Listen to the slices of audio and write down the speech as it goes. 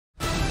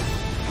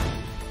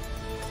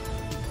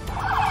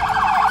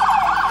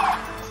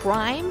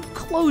crime,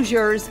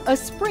 closures, a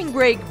spring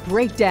break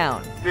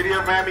breakdown. City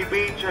of Miami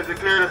Beach has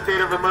declared a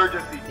state of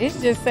emergency. It's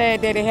just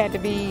sad that it had to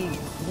be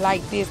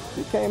like this.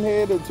 We came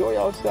here to enjoy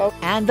ourselves.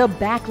 And the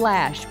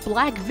backlash,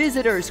 black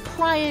visitors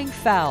crying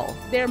foul.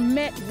 They're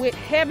met with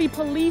heavy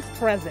police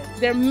presence.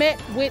 They're met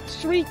with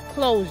street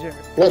closure.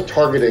 We're not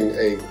targeting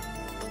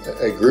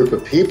a group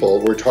of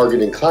people, we're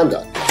targeting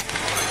conduct.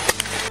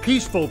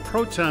 Peaceful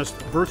protest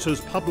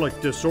versus public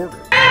disorder.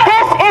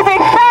 This is a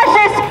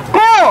fascist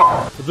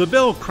bill! The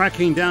bill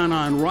cracking down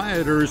on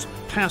rioters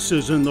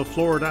passes in the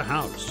Florida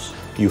House.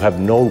 You have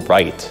no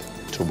right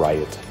to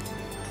riot.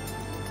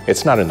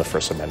 It's not in the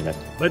First Amendment.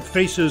 But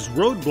faces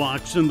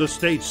roadblocks in the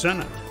state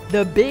Senate.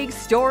 The big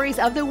stories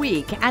of the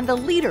week and the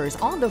leaders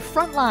on the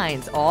front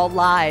lines, all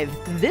live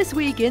this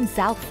week in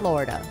South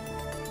Florida.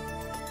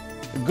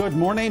 Good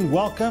morning,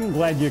 welcome,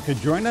 glad you could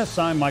join us.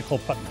 I'm Michael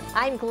Putney.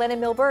 I'm Glenna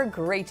Milberg,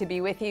 great to be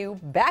with you.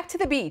 Back to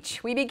the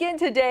beach. We begin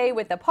today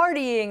with the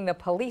partying, the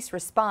police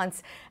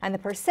response, and the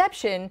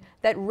perception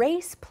that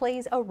race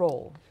plays a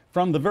role.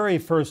 From the very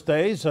first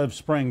days of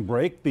spring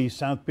break, the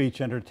South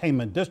Beach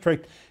Entertainment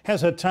District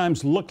has at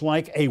times looked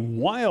like a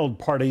wild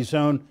party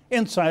zone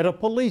inside a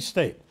police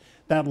state.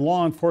 That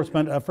law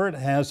enforcement effort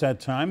has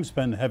at times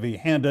been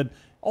heavy-handed.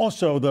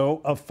 Also,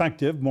 though,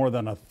 effective. More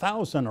than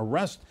 1,000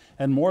 arrests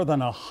and more than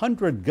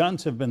 100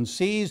 guns have been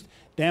seized.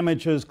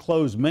 Damages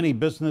closed many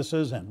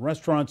businesses and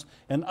restaurants,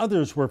 and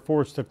others were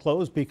forced to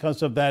close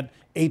because of that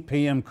 8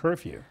 p.m.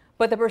 curfew.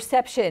 But the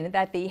perception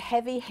that the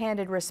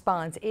heavy-handed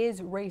response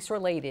is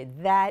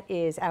race-related, that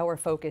is our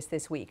focus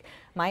this week.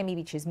 Miami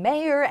Beach's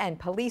mayor and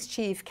police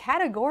chief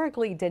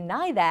categorically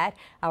deny that.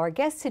 Our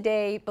guests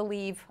today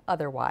believe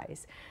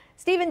otherwise.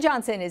 Stephen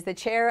Johnson is the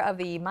chair of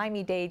the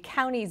Miami-Dade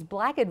County's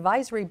Black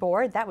Advisory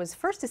Board that was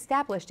first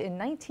established in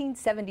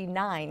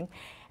 1979.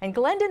 And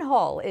Glendon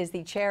Hall is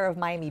the chair of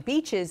Miami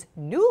Beach's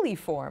newly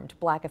formed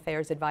Black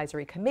Affairs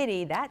Advisory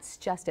Committee. That's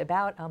just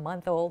about a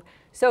month old.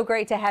 So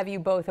great to have you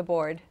both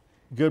aboard.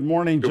 Good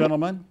morning,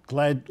 gentlemen.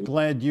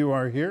 Glad you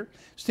are here.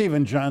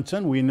 Stephen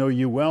Johnson, we know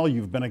you well.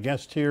 You've been a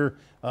guest here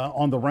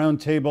on the round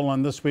table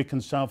on This Week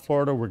in South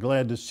Florida. We're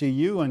glad to see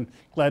you and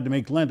glad to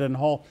meet Glendon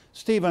Hall.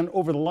 Stephen,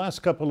 over the last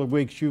couple of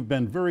weeks, you've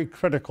been very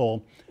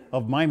critical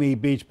of Miami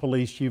Beach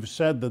Police. You've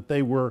said that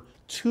they were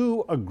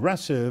too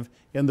aggressive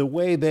in the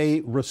way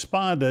they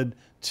responded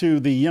to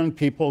the young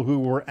people who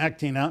were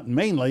acting out,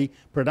 mainly,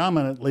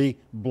 predominantly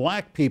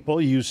black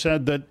people. You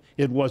said that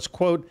it was,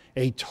 quote,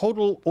 a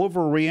total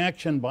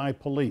overreaction by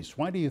police.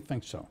 Why do you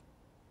think so?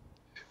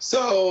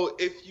 So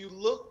if you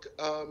look,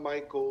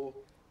 Michael,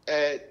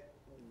 at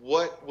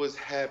what was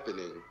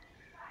happening,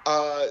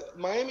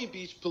 Miami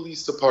Beach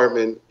Police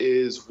Department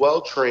is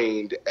well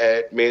trained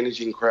at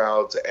managing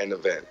crowds and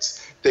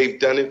events. They've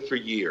done it for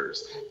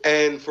years.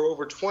 And for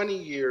over 20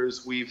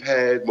 years, we've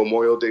had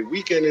Memorial Day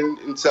weekend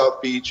in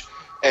South Beach,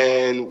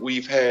 and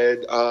we've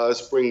had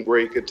spring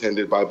break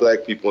attended by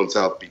black people in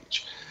South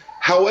Beach.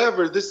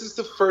 However, this is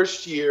the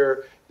first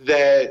year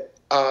that,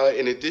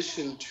 in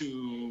addition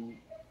to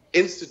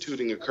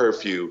instituting a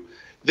curfew,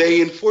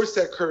 they enforced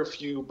that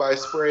curfew by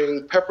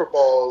spraying pepper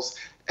balls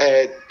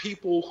at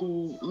people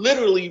who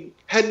literally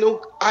had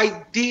no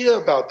idea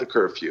about the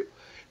curfew.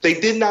 They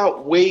did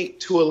not wait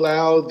to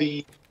allow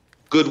the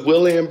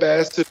goodwill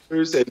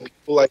ambassadors and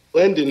people like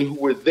Glendon who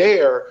were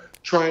there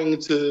trying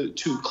to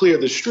clear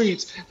the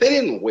streets. They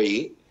didn't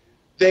wait.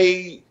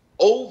 They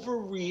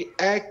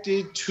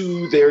overreacted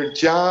to their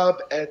job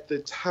at the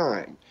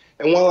time.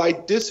 And while I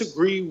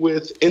disagree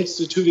with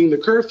instituting the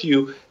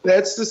curfew,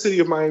 that's the city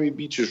of Miami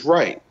Beach's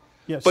right.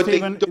 Yes, but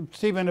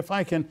Stephen, if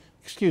I can,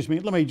 excuse me,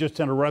 let me just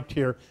interrupt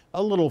here.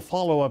 A little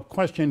follow-up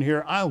question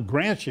here. I'll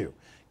grant you,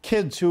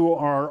 kids who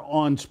are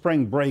on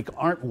spring break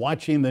aren't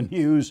watching the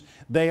news.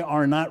 They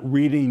are not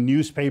reading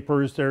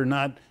newspapers. They're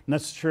not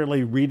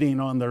necessarily reading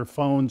on their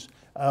phones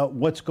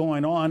what's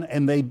going on,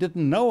 and they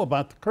didn't know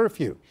about the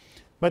curfew.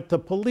 But the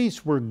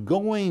police were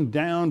going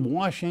down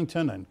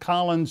Washington and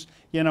Collins,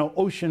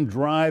 Ocean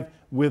Drive,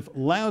 with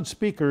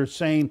loudspeakers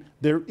saying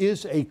there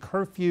is a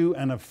curfew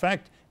in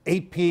effect,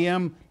 8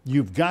 p.m.,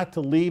 you've got to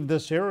leave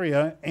this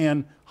area,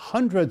 and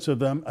hundreds of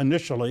them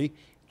initially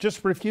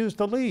just refused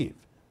to leave.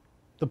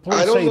 The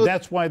police say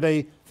that's why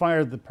they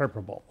fired the pepper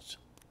balls.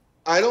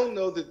 I don't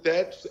know that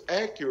that's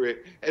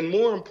accurate. And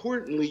more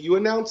importantly, you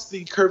announced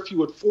the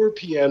curfew at 4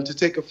 p.m. to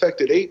take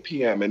effect at 8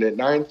 p.m. And at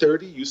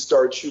 9:30, you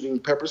start shooting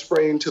pepper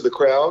spray into the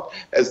crowd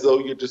as though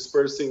you're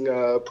dispersing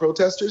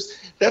protesters.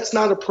 That's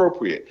not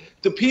appropriate.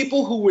 The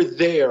people who were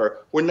there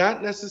were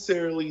not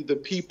necessarily the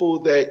people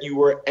that you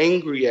were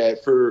angry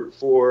at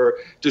for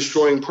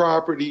destroying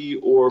property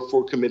or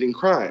for committing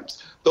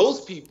crimes.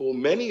 Those people,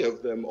 many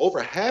of them, over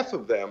half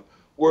of them,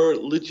 were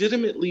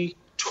legitimately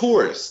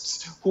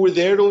tourists who were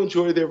there to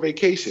enjoy their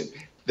vacation.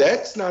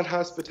 That's not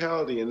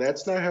hospitality, and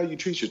that's not how you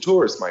treat your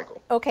tourists,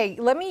 Michael. Okay,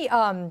 let me,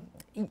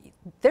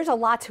 there's a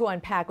lot to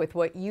unpack with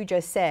what you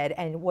just said,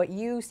 and what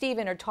you,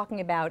 Stephen, are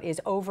talking about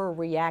is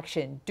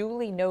overreaction.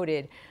 Duly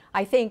noted.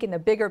 I think in the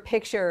bigger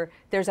picture,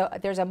 there's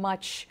a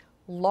much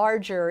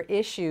larger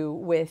issue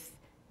with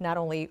not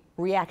only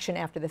reaction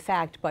after the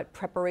fact, but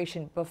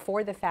preparation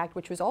before the fact,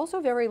 which was also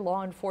very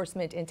law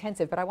enforcement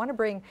intensive. But I want to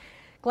bring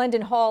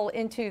Glendon Hall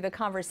into the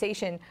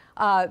conversation.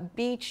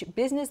 Beach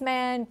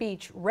businessman,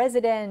 Beach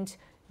resident,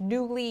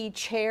 newly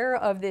chair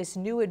of this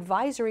new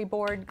advisory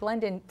board.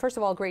 Glendon, first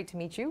of all, great to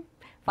meet you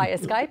via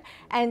Skype.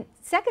 And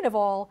second of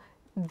all,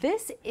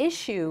 this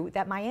issue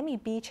that Miami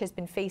Beach has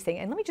been facing,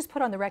 and let me just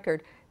put on the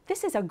record,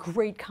 this is a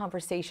great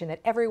conversation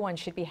that everyone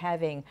should be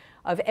having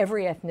of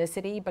every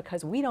ethnicity,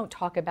 because we don't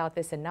talk about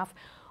this enough.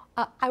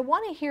 I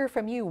want to hear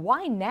from you.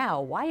 Why now?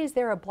 Why is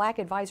there a Black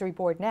Advisory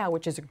Board now,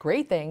 which is a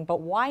great thing,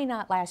 but why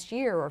not last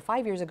year or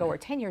 5 years ago or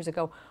 10 years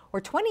ago or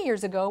 20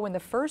 years ago when the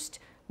first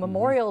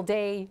Memorial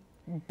Day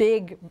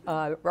big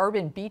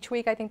urban beach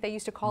week, I think they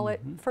used to call it,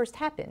 first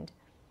happened?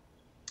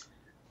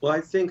 Well,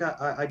 I think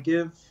I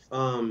give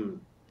Mayor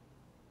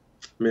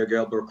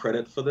Gelber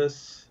credit for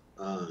this.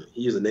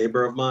 He is a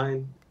neighbor of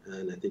mine,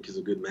 and I think he's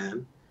a good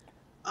man.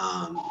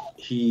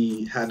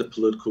 He had the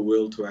political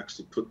will to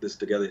actually put this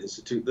together,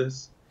 institute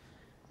this.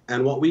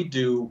 And what we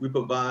do, we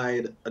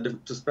provide a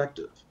different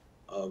perspective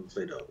of,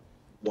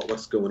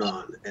 what's going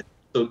on. And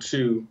so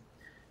too,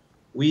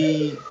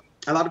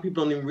 a lot of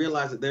people don't even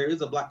realize that there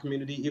is a Black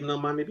community even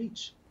on Miami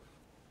Beach,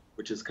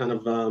 which is kind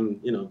of,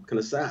 kind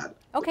of sad.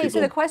 Okay, so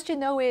the question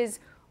though is,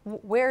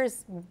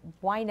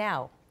 why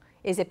now?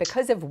 Is it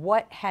because of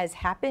what has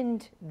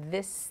happened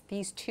these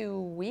 2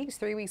 weeks,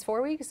 3 weeks,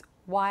 4 weeks?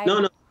 Why?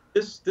 No.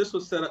 This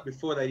was set up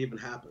before that even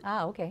happened.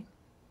 Ah, okay.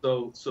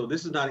 So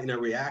this is not in a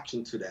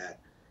reaction to that.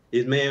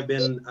 It may have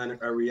been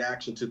a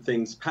reaction to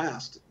things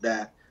past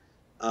that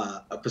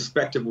a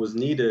perspective was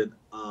needed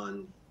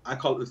on, I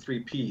call it the 3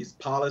 Ps: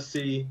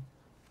 policy,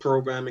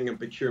 programming, and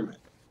procurement.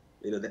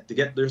 To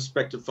get the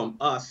perspective from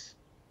us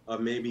of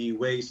maybe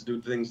ways to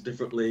do things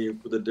differently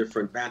with a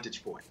different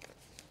vantage point.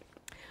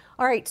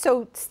 All right,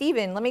 so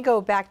Stephen, let me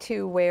go back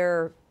to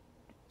where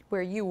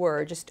you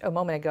were just a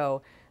moment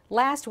ago.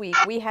 Last week,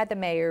 we had the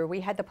mayor,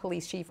 we had the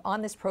police chief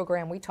on this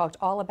program. We talked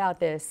all about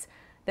this.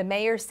 The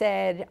mayor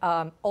said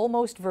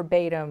almost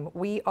verbatim,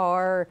 we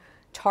are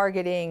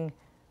targeting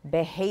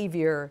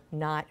behavior,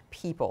 not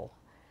people.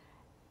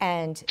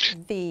 And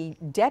the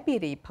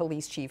deputy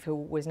police chief, who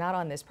was not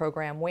on this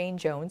program, Wayne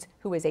Jones,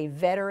 who is a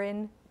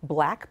veteran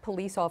Black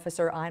police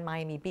officer on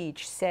Miami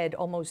Beach, said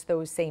almost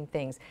those same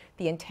things.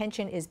 The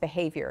intention is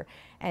behavior.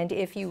 And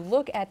if you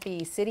look at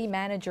the city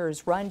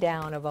manager's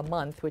rundown of a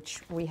month, which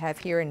we have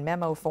here in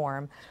memo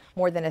form,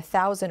 more than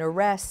 1,000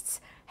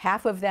 arrests,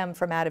 half of them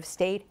from out of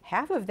state,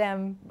 half of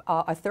them,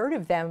 a third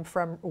of them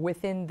from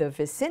within the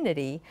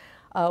vicinity,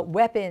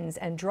 weapons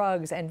and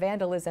drugs and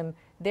vandalism,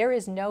 there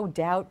is no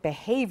doubt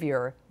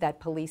behavior that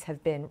police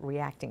have been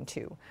reacting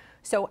to.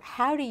 So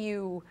how do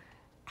you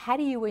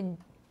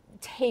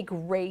take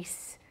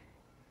race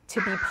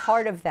to be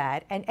part of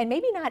that, and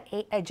maybe not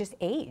just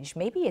age,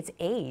 maybe it's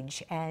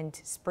age and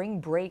spring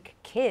break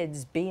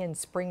kids being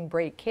spring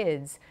break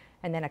kids,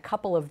 and then a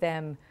couple of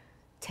them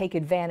take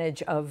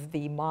advantage of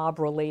the mob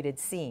related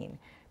scene.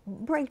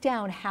 Break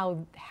down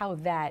how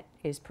that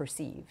is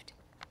perceived.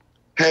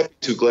 Happy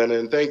to, Glenna,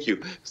 and thank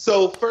you.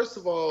 So first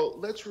of all,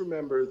 let's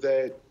remember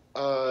that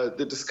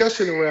the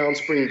discussion around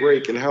spring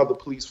break and how the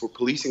police were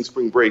policing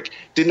spring break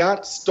did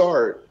not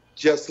start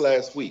just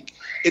last week.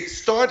 It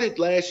started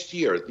last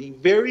year. The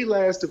very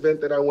last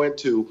event that I went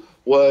to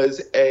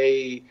was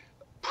a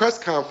press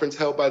conference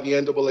held by the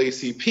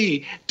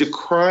NAACP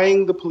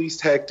decrying the police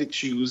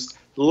tactics used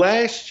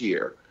last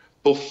year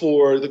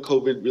before the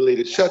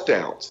COVID-related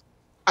shutdowns.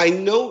 I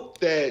note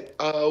that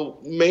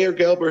Mayor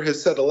Gelber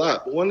has said a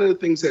lot, but one of the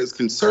things that has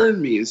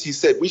concerned me is he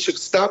said we should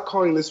stop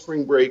calling this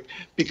spring break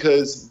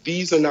because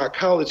these are not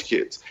college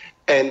kids.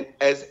 And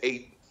as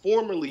a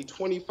formerly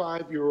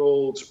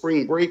 25-year-old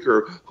spring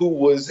breaker who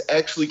was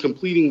actually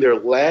completing their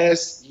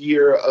last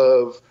year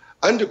of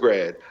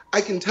undergrad, I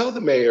can tell the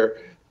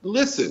mayor,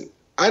 listen,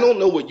 I don't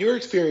know what your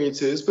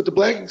experience is, but the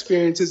Black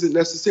experience isn't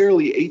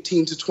necessarily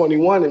 18 to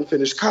 21 and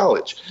finish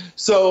college.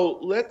 So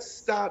let's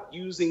stop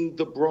using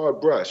the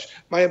broad brush.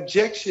 My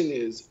objection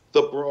is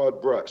the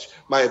broad brush.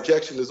 My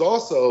objection is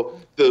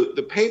also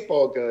the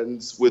paintball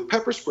guns with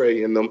pepper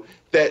spray in them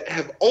that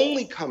have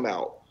only come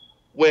out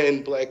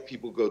when Black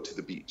people go to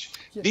the beach.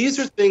 Yes. These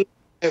are things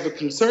I have a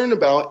concern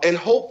about, and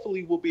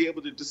hopefully we'll be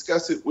able to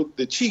discuss it with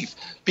the chief,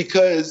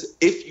 because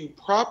if you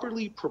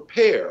properly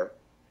prepare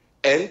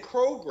and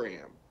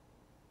program,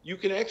 you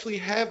can actually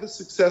have a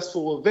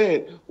successful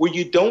event where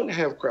you don't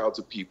have crowds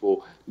of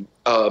people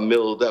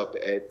milled up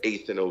at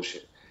 8th and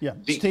Ocean. Yeah,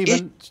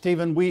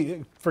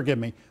 Stephen, forgive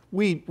me.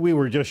 We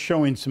were just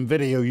showing some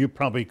video, you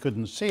probably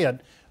couldn't see it,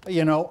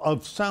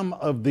 of some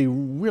of the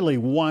really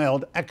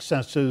wild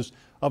excesses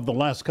of the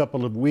last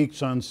couple of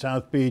weeks on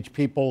South Beach,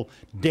 people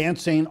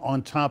dancing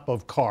on top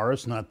of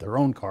cars, not their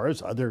own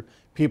cars, other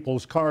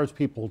people's cars,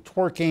 people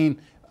twerking,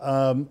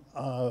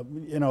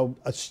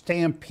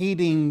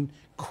 stampeding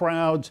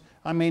crowds.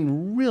 I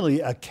mean,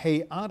 really a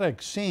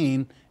chaotic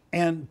scene,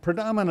 and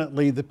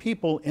predominantly the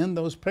people in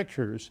those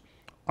pictures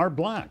are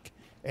Black.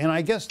 And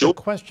I guess the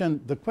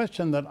question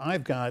that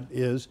I've got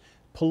is,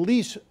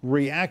 police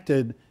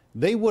reacted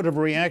they would have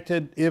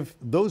reacted if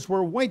those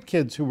were white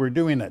kids who were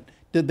doing it.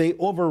 Did they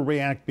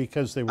overreact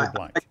because they were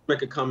black? I can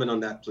make a comment on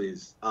that,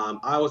 please.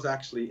 I was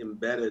actually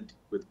embedded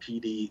with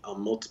PD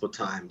multiple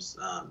times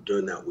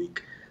during that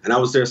week, and I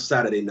was there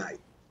Saturday night.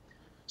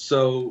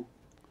 So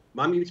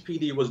Miami Beach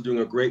PD was doing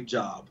a great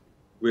job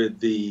with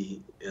the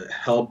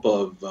help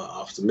of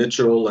Officer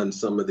Mitchell and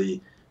some of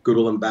the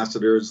goodwill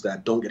ambassadors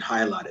that don't get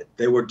highlighted.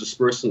 They were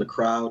dispersing the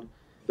crowd.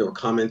 They were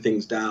calming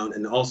things down,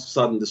 and all of a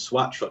sudden the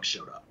SWAT truck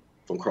showed up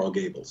from Coral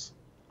Gables,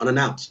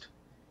 unannounced.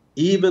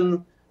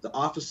 Even the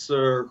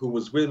officer who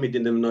was with me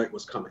didn't even know it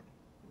was coming.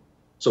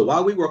 So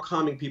while we were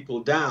calming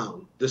people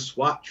down, the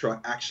SWAT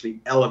truck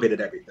actually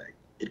elevated everything.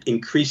 It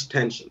increased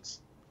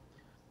tensions.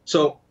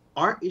 So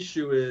our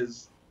issue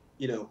is,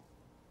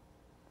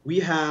 we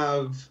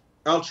have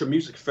Ultra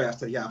Music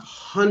Fest that you have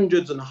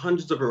hundreds and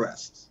hundreds of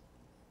arrests,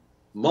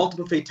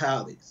 multiple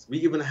fatalities. We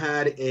even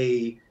had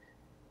a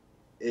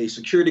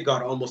security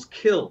guard almost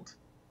killed,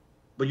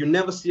 but you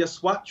never see a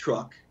SWAT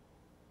truck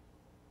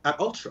at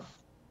Ultra,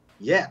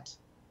 yet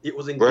it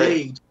was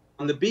engaged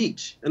on the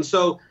beach. And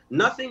so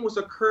nothing was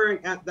occurring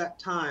at that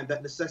time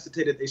that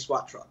necessitated a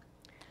SWAT truck,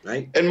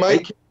 right? And they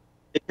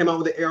came out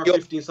with the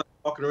AR-15, started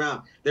walking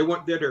around. They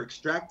weren't there to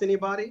extract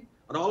anybody,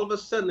 and all of a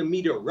sudden the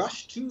media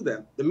rushed to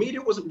them. The media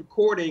wasn't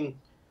recording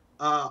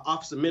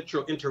Officer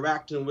Mitchell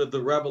interacting with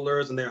the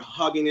revelers and they're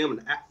hugging him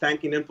and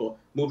thanking him for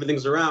moving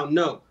things around.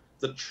 No,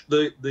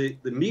 the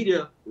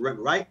media went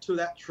right to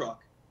that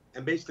truck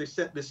and basically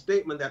said this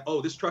statement that,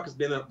 oh, this truck has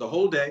been there the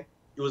whole day.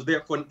 It was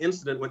there for an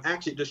incident, when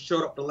actually it just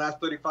showed up the last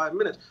 35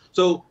 minutes.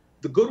 So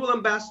the goodwill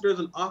ambassadors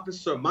and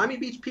officer, Miami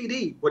Beach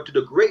PD, did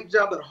a great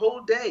job that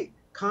whole day,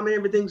 calming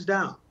everything's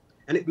down.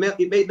 And it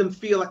made them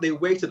feel like they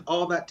wasted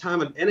all that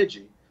time and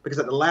energy, because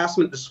at the last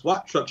minute, the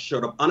SWAT truck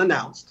showed up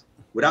unannounced,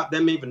 without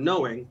them even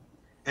knowing,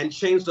 and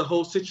changed the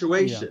whole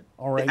situation. Yeah.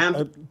 All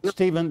right,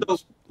 Stephen. So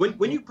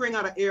when you bring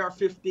out an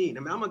AR-15, I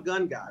mean, I'm a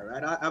gun guy,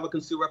 right? I have a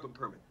concealed weapon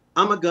permit.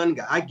 I'm a gun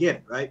guy. I get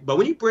it, right? But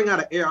when you bring out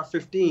an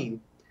AR-15,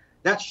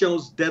 that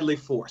shows deadly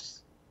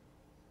force.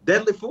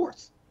 Deadly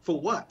force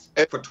for what?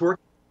 For twerking?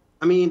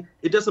 I mean,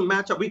 it doesn't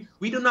match up.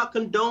 We do not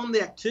condone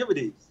the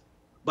activities,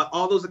 but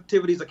all those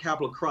activities are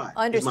capital crime.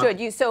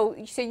 Understood. So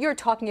you're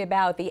talking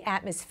about the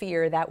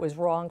atmosphere that was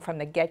wrong from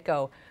the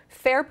get-go.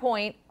 Fair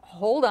point.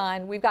 Hold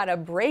on. We've got a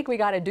break we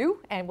got to do,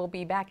 and we'll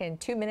be back in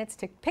 2 minutes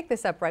to pick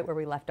this up right where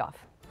we left off.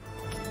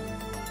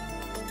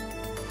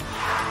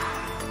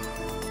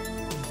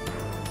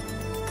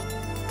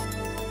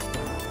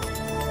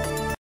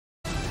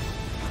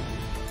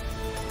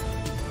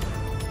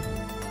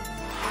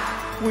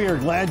 We are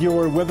glad you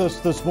were with us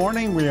this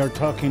morning. We are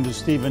talking to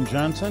Stephen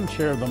Johnson,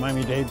 chair of the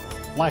Miami-Dade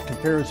Black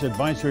Affairs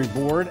Advisory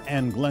Board,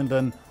 and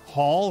Glendon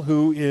Hall,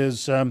 who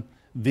is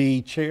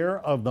the chair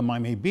of the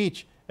Miami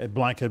Beach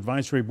Black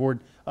Advisory Board.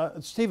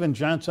 Stephen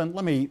Johnson,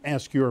 let me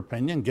ask your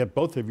opinion, get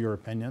both of your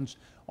opinions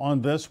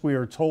on this. We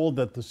are told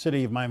that the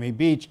city of Miami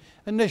Beach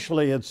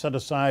initially had set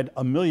aside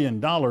 $1 million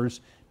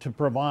to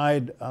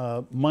provide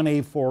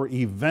money for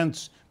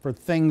events, for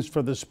things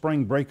for the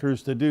spring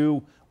breakers to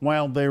do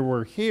while they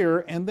were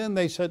here. And then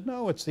they said,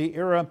 no, it's the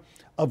era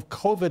of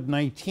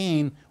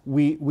COVID-19.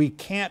 We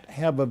can't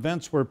have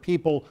events where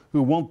people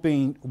who won't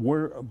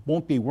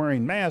be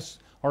wearing masks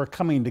are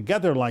coming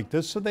together like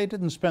this, so they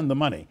didn't spend the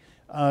money.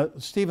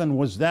 Stephen,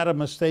 was that a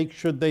mistake?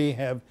 Should they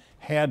have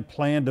had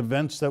planned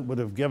events that would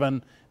have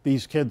given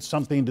these kids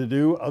something to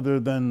do other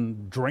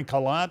than drink a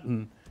lot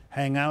and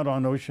hang out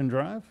on Ocean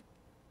Drive?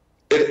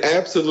 It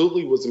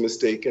absolutely was a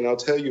mistake, and I'll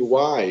tell you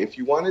why. If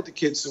you wanted the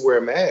kids to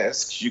wear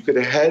masks, you could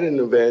have had an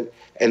event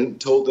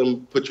and told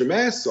them, put your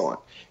masks on.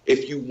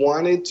 If you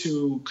wanted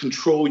to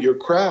control your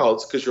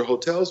crowds, because your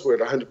hotels were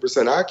at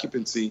 100%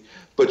 occupancy,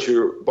 but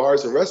your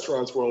bars and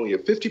restaurants were only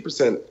at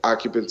 50%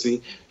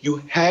 occupancy, you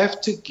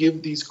have to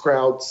give these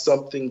crowds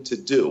something to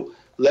do.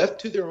 Left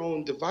to their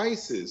own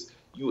devices,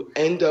 you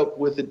end up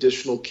with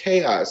additional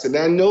chaos. And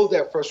I know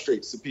that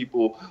frustrates the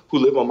people who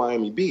live on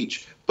Miami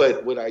Beach.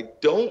 But what I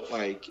don't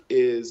like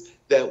is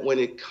that when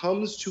it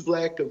comes to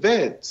black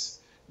events,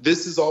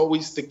 this is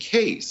always the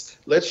case.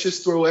 Let's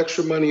just throw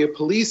extra money at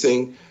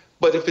policing.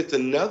 But if it's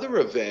another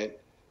event,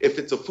 if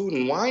it's a food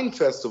and wine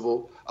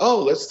festival,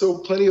 oh, let's throw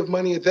plenty of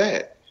money at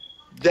that.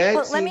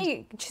 Well,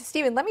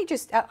 Stephen, let me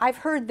just, I've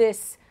heard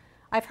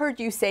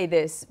you say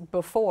this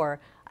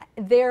before.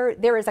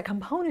 There is a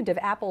component of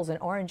apples and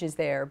oranges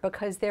there,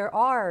 because there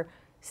are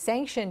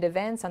sanctioned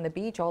events on the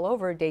beach all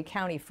over Dade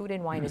County. Food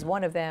and wine is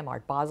one of them.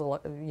 Art Basel,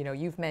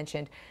 you've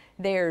mentioned.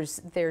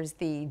 There's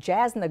the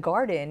Jazz in the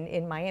Garden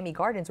in Miami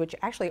Gardens, which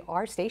actually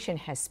our station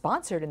has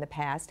sponsored in the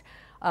past.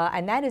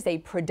 And that is a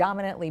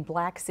predominantly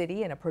black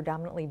city and a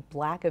predominantly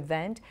black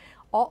event.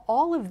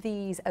 All of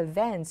these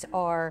events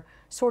are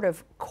sort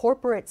of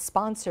corporate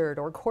sponsored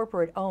or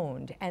corporate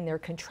owned, and they're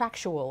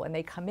contractual, and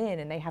they come in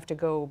and they have to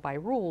go by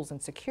rules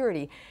and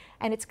security.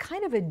 And it's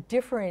kind of a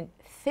different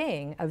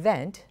thing,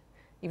 event,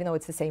 even though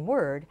it's the same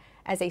word,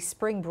 as a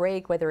spring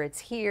break, whether it's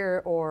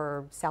here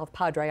or South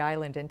Padre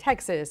Island in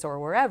Texas or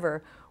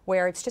wherever,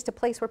 where it's just a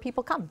place where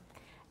people come.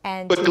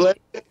 And but Glenn,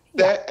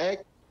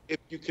 that if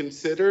you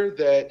consider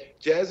that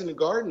Jazz in the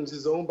Gardens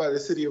is owned by the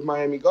city of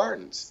Miami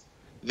Gardens.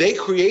 They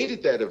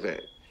created that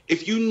event.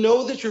 If you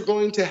know that you're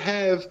going to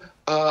have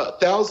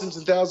thousands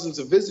and thousands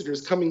of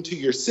visitors coming to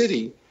your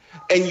city,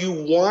 and you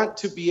want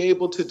to be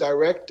able to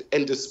direct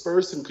and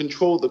disperse and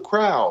control the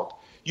crowd,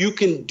 you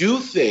can do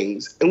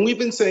things, and we've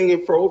been saying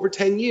it for over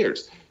 10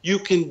 years, you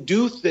can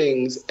do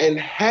things and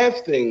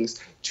have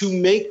things to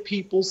make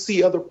people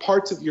see other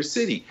parts of your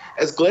city.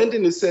 As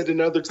Glendon has said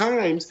in other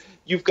times,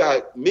 you've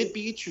got Mid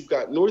Beach, you've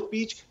got North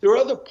Beach. There are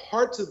other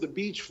parts of the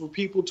beach for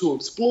people to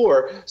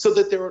explore so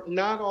that they're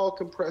not all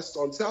compressed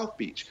on South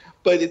Beach.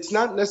 But it's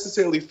not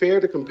necessarily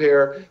fair to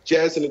compare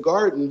Jazz in the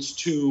Gardens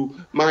to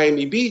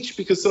Miami Beach,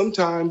 because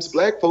sometimes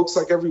Black folks,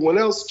 like everyone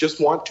else,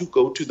 just want to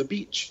go to the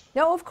beach.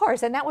 No, of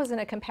course, and that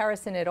wasn't a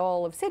comparison at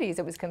all of cities.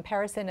 It was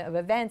comparison of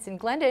events. In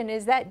Glendon,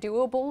 is that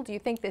doable? Do you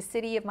think the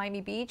city of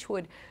Miami Beach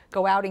would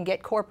go out and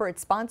get corporate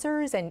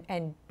sponsors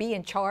and be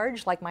in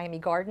charge, like Miami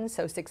Gardens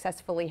so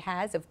successfully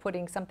has, of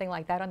putting something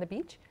like that on the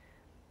beach?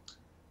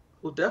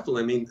 Well,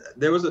 definitely. I mean,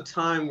 there was a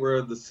time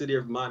where the city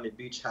of Miami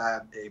Beach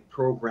had a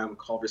program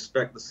called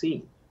Respect the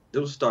Scene. It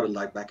was started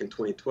like back in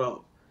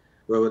 2012,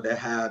 where they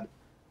had,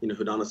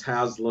 Adonis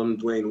Haslam,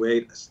 Dwayne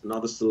Wade, and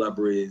other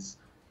celebrities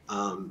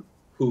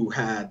who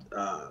had,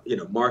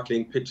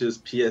 marketing pitches,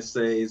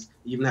 PSAs,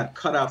 even had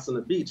cutouts on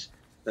the beach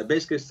that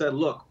basically said,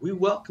 look, we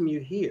welcome you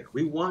here.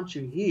 We want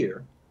you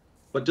here,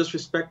 but just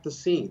respect the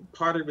scene,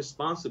 party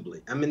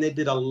responsibly. I mean, they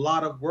did a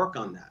lot of work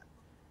on that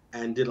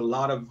and did a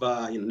lot of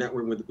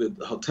networking with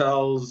the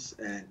hotels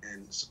and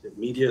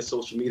media,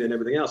 social media, and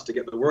everything else to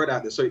get the word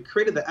out there. So it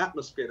created the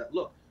atmosphere that,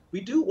 look,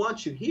 we do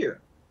want you here.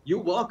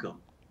 You're welcome,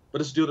 but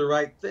let's do the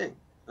right thing.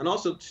 And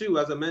also, too,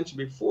 as I mentioned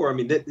before, I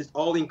mean, it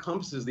all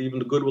encompasses even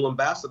the goodwill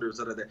ambassadors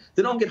that are there.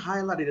 They don't get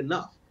highlighted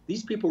enough.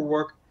 These people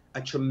work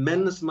a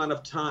tremendous amount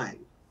of time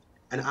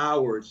and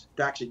hours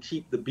to actually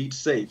keep the beach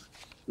safe,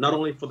 not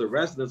only for the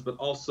residents, but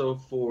also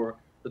for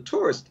the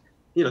tourists,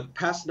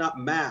 passing out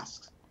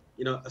masks,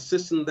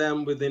 assisting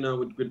them with,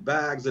 with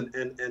bags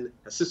and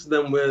assisting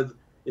them with,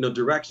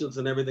 directions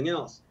and everything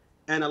else.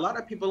 And a lot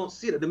of people don't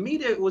see it. The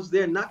media was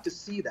there not to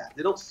see that.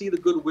 They don't see the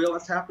goodwill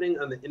that's happening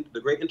and the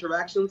great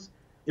interactions.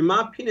 In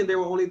my opinion, they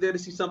were only there to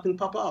see something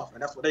pop off,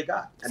 and that's what they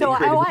got. So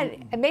I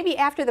want, and maybe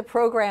after the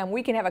program,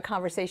 we can have a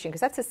conversation,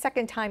 because that's the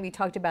second time you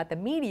talked about the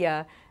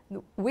media.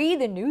 We,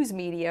 the news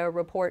media,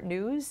 report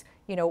news.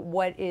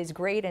 What is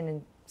great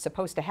and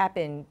supposed to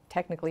happen,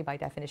 technically by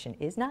definition,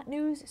 is not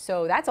news.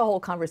 So that's a whole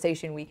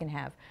conversation we can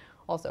have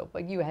also.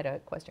 But you had a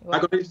question.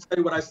 I'm going to tell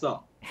you what I saw.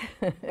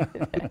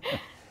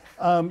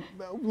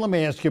 Let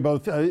me ask you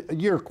both.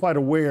 You're quite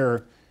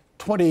aware,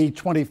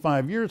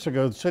 25 years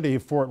ago, the city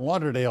of Fort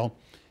Lauderdale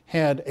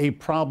had a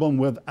problem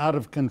with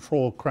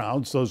out-of-control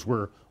crowds. Those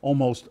were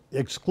almost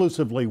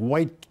exclusively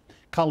white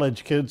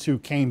college kids who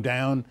came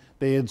down.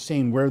 They had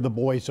seen where the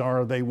boys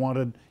are. They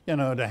wanted,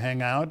 to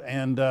hang out.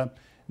 And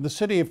the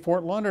city of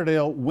Fort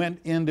Lauderdale went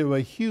into a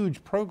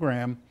huge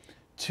program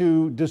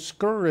to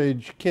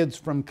discourage kids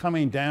from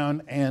coming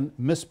down and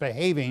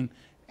misbehaving,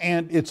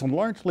 and it's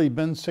largely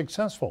been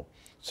successful.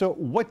 So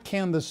what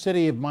can the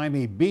city of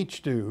Miami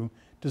Beach do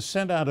to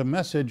send out a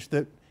message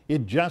that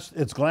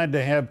it's glad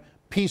to have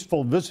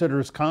peaceful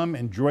visitors come,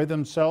 enjoy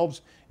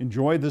themselves,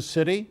 enjoy the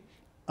city,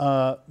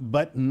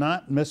 but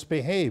not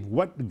misbehave?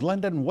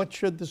 Glendon, what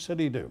should the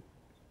city do?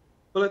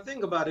 Well, the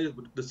thing about it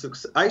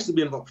is, I used to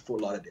be involved with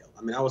Fort Lauderdale.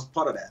 I mean, I was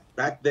part of that.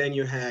 Back then,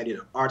 you had,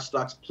 art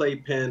stocks,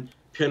 playpen,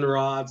 pin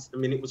rods. I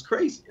mean, it was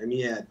crazy. I mean,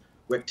 you had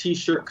wet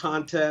T-shirt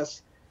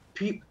contests.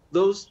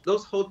 Those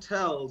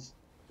hotels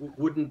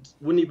wouldn't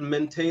even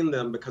maintain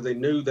them because they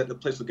knew that the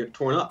place would get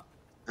torn up.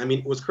 I mean,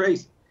 it was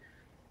crazy.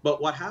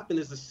 But what happened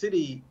is the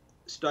city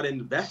started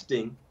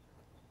investing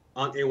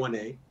on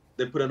A1A.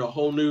 They put in a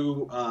whole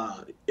new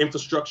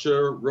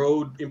infrastructure,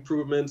 road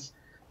improvements,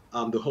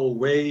 the whole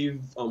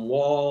wave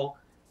wall,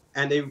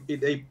 and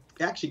they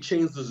actually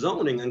changed the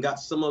zoning and got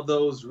some of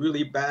those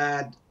really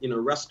bad,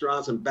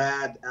 restaurants and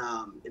bad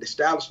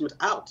establishments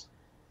out,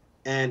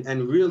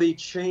 and really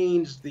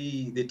changed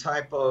the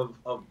type of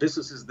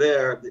businesses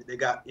there. They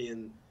got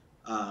in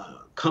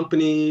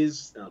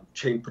companies,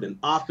 put in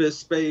office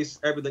space,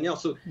 everything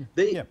else. So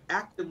they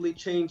actively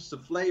changed the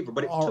flavor.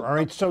 But all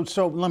right.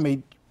 So let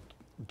me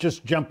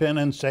just jump in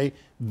and say,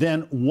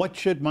 then what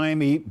should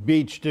Miami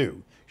Beach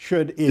do?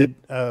 Should it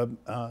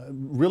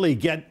really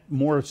get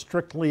more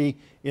strictly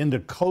into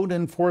code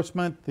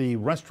enforcement? The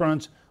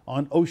restaurants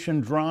on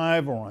Ocean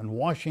Drive or on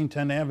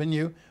Washington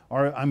Avenue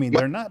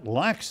they're not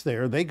lax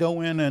there. They go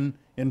in and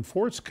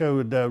enforce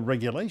code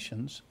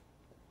regulations.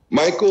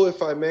 Michael,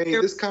 if I may,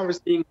 this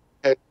conversation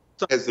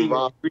has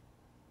evolved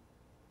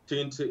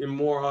into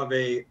more of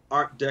a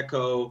Art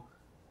Deco,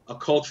 a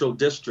cultural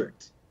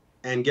district,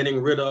 and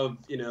getting rid of,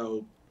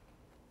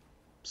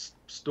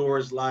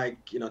 stores like,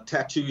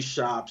 tattoo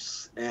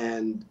shops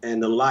and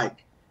the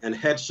like, and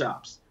head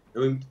shops. I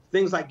mean,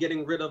 things like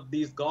getting rid of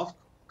these golf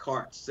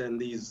carts and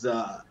these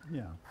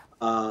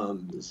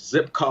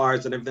zip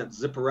cars and everything that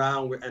zip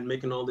around and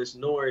making all this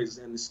noise,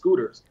 and the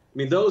scooters. I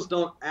mean, those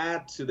don't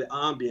add to the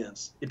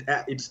ambience. It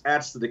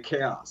adds to the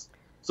chaos.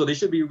 So they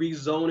should be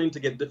rezoning to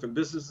get different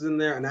businesses in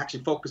there and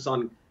actually focus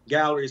on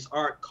galleries,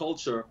 art,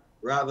 culture,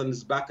 rather than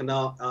this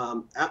bacchanal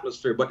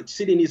atmosphere. But the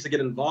city needs to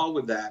get involved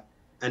with that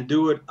and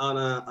do it on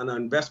an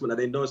investment that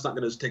they know it's not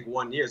going to take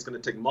 1 year. It's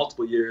going to take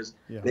multiple years.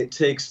 Yeah. And it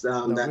takes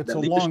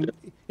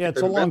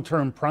it's a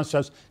long-term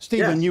process.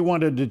 Stephen, yes. You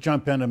wanted to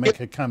jump in and make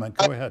a comment.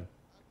 Go ahead.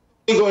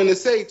 I'm going to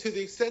say, to the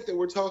extent that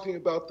we're talking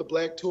about the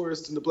black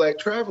tourist and the black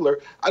traveler,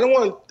 I don't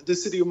want the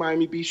city of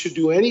Miami Beach to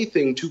do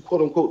anything to,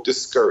 quote unquote,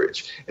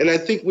 discourage. And I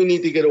think we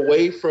need to get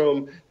away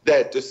from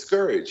that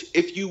discourage.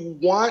 If you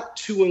want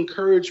to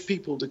encourage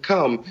people to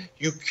come,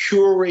 you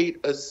curate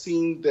a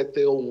scene that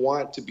they'll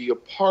want to be a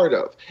part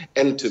of.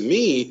 And to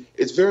me,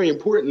 it's very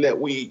important that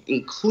we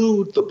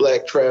include the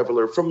black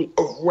traveler from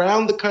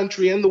around the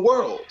country and the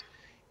world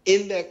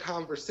in that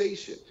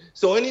conversation.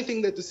 So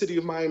anything that the city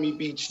of Miami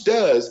Beach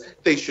does,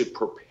 they should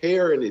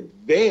prepare in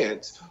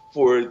advance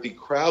for the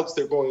crowds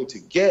they're going to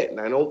get.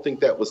 And I don't think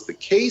that was the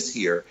case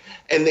here.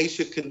 And they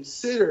should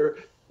consider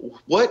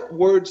what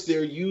words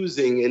they're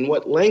using and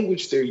what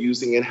language they're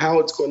using and how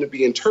it's going to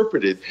be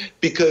interpreted,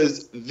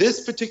 because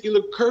this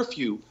particular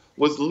curfew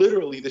was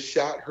literally the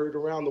shot heard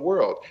around the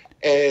world.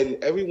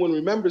 And everyone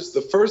remembers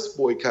the first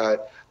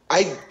boycott.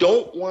 I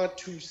don't want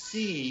to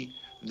see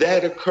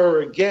that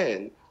occur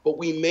again, but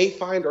we may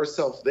find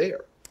ourselves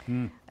there.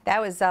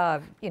 That was,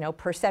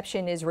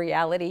 perception is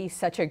reality.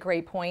 Such a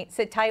great point.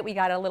 Sit tight. We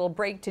got a little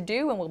break to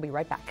do, and we'll be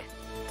right back.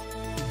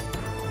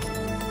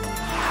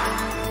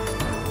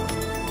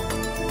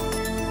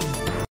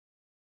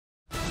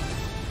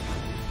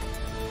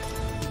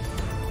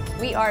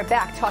 We are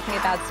back talking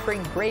about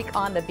spring break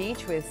on the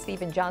beach with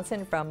Stephen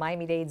Johnson from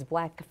Miami-Dade's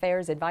Black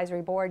Affairs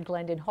Advisory Board,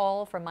 Glendon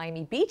Hall from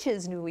Miami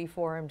Beach's newly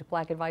formed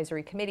Black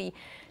Advisory Committee.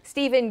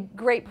 Stephen,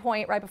 great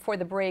point right before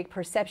the break.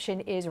 Perception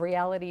is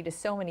reality to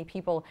so many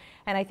people.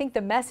 And I think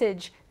the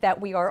message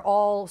that we are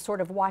all sort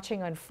of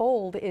watching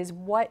unfold is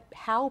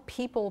how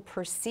people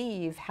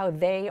perceive how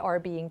they are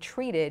being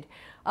treated.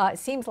 It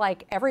seems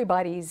like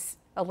everybody's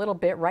a little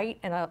bit right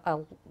and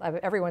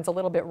everyone's a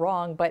little bit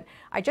wrong, but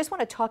I just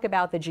want to talk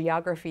about the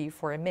geography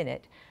for a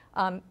minute.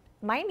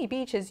 Miami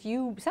Beach, as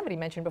somebody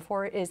mentioned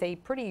before, is a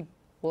pretty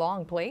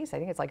long place. I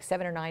think it's like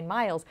 7 or 9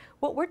 miles.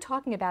 What we're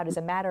talking about is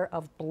a matter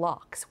of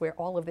blocks where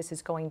all of this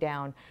is going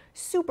down.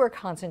 Super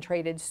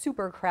concentrated,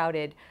 super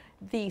crowded.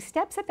 The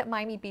steps that the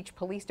Miami Beach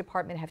Police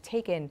Department have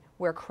taken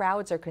where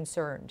crowds are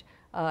concerned,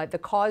 the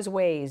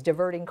causeways,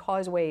 diverting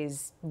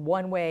causeways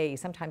one way,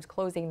 sometimes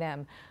closing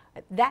them,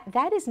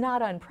 that is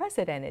not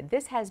unprecedented.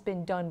 This has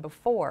been done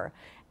before.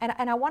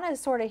 And I want to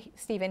sort of,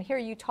 Stephen, hear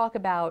you talk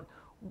about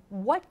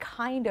what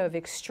kind of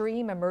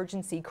extreme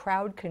emergency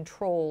crowd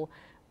control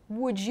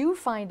would you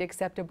find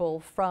acceptable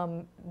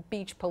from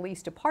Beach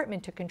Police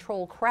Department to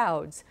control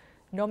crowds,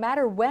 no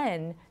matter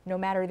when, no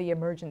matter the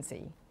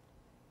emergency?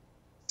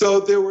 So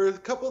there were a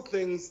couple of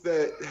things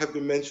that have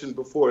been mentioned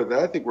before that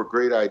I think were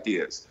great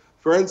ideas.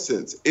 For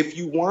instance, if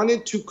you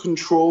wanted to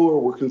control or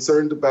were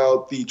concerned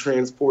about the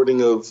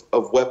transporting of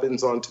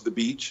weapons onto the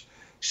beach,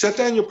 shut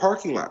down your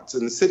parking lots.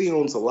 And the city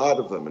owns a lot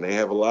of them, and they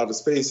have a lot of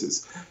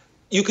spaces.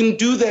 You can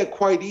do that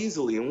quite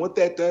easily. And what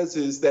that does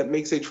is that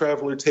makes a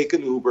traveler take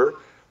an Uber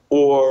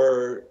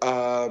or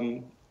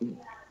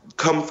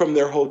come from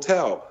their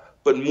hotel.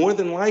 But more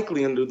than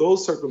likely, under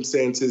those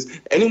circumstances,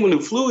 anyone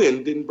who flew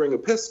in didn't bring a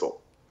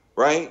pistol,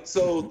 right?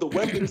 So the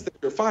weapons that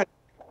you're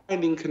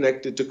finding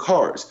connected to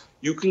cars.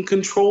 You can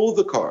control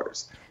the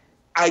cars.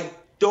 I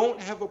don't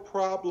have a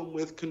problem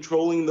with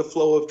controlling the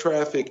flow of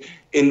traffic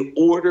in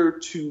order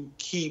to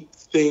keep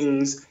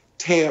things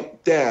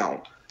tamped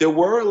down. There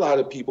were a lot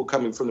of people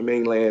coming from the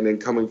mainland and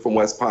coming from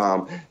West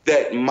Palm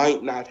that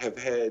might not have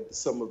had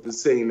some of the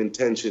same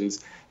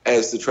intentions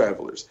as the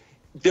travelers.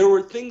 There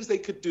were things they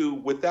could do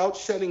without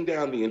shutting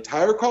down the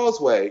entire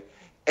causeway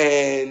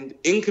and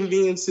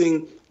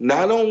inconveniencing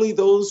not only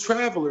those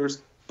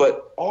travelers,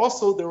 but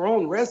also their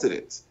own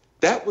residents.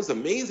 That was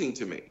amazing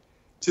to me,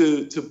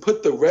 to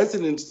put the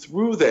residents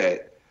through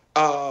that.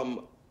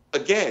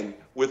 Again,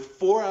 with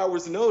 4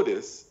 hours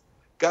notice,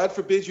 God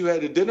forbid you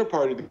had a dinner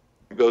party to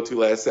go to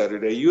last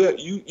Saturday.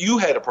 You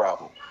had a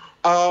problem.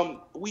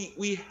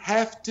 We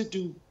have to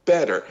do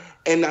better.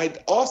 And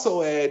I'd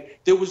also add,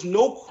 there was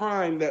no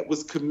crime that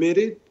was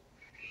committed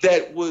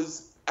that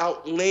was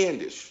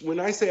outlandish. When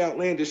I say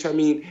outlandish, I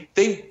mean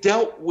they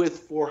dealt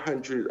with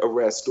 400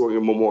 arrests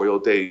during Memorial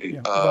Day.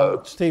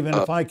 Stephen,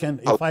 if I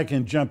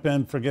can jump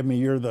in, forgive me.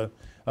 You're the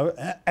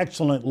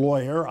excellent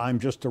lawyer. I'm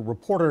just a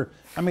reporter.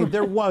 I mean,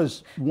 there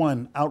was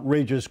one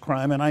outrageous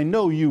crime, and I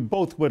know you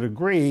both would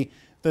agree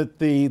that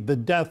the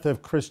death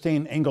of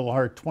Christine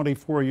Engelhardt,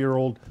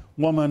 24-year-old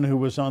woman who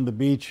was on the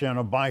beach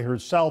by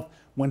herself,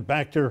 went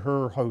back to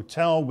her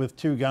hotel with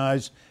 2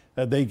 guys.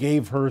 They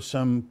gave her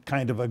some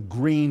kind of a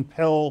green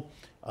pill.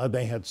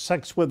 They had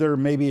sex with her,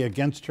 maybe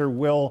against her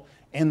will,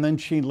 and then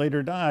she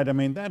later died. I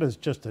mean, that is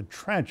just a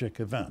tragic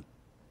event.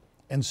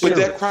 And but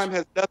that crime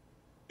has nothing.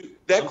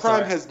 That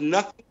crime has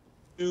nothing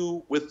to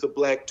do with the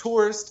black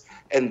tourist,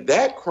 and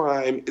that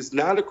crime is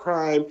not a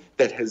crime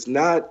that has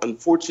not,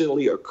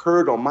 unfortunately,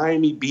 occurred on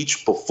Miami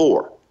Beach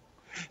before.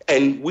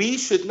 And we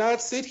should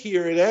not sit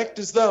here and act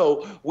as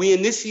though we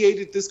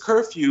initiated this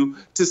curfew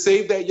to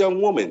save that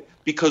young woman,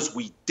 because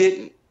we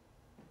didn't.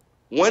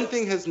 One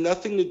thing has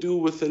nothing to do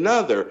with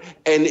another,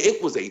 and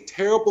it was a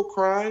terrible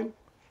crime.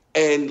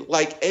 And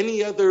like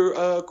any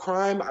other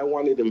crime, I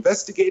want it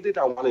investigated,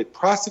 I want it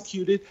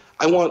prosecuted,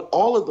 I want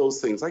all of those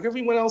things, like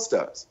everyone else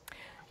does.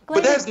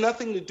 But that has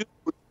nothing to do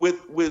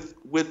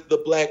with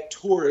the black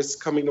tourists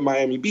coming to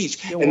Miami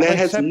Beach. Yeah, and that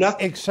has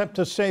nothing. Except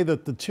to say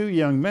that the two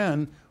young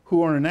men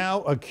who are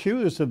now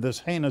accused of this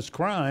heinous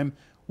crime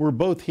were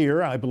both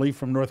here, I believe,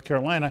 from North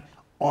Carolina,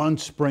 on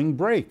spring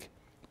break.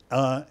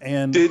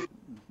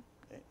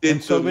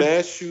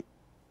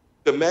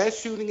 The mass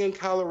shooting in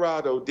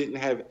Colorado didn't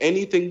have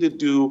anything to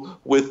do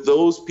with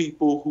those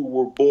people who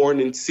were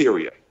born in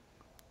Syria.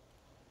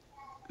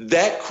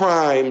 That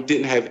crime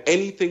didn't have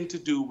anything to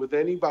do with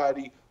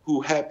anybody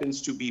who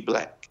happens to be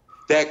black.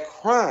 That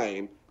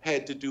crime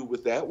had to do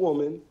with that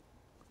woman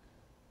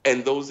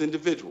and those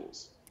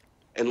individuals.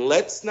 And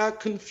let's not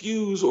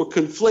confuse or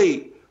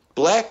conflate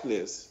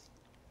blackness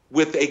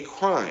with a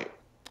crime.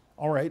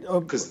 All right.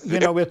 You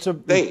know,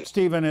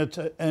 Stephen, it's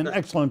an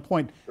excellent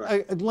point.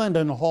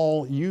 Glendon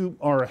Hall, you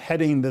are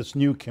heading this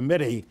new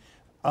committee.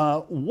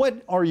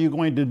 What are you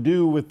going to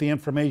do with the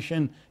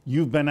information?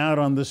 You've been out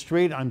on the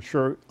street. I'm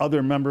sure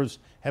other members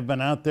have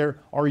been out there.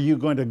 Are you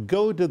going to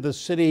go to the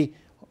city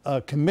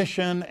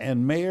commission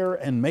and mayor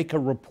and make a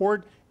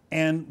report?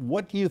 And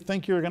what do you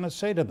think you're going to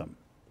say to them?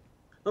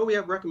 Well, we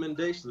have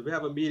recommendations. We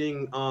have a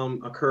meeting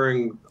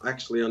occurring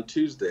actually on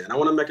Tuesday. And I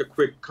want to make a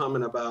quick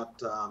comment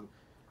about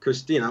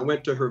Christine. I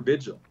went to her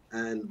vigil,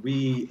 and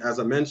we, as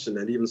I mentioned,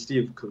 and even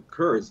Steve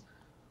concurs,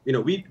 you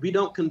know, we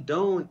don't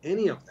condone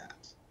any of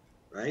that,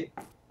 right?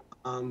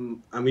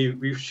 And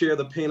we share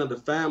the pain of the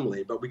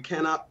family, but we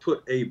cannot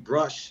put a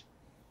brush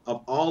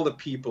of all the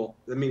people.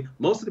 I mean,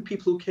 most of the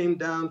people who came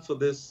down for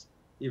this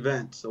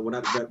event, so when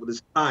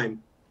this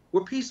time,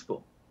 were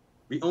peaceful.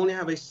 We only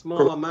have a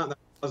small amount that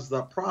was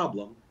the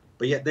problem,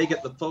 but yet they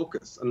get the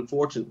focus,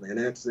 unfortunately, and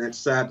that's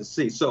sad to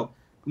see. So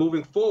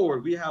moving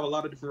forward, we have a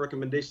lot of different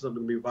recommendations that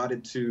will be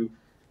provided to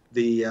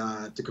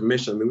the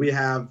commission. I mean, we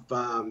have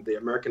the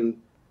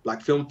American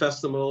Black Film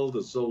Festival,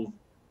 the Soul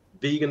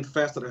Vegan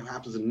Fest that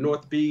happens in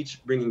North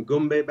Beach, bringing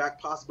Gumbe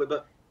back possibly.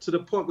 But to the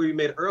point where we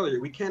made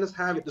earlier, we can't just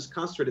have it just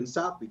concentrated in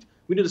South Beach.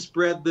 We need to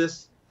spread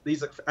these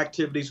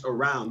activities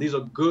around. These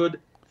are good,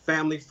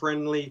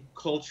 family-friendly,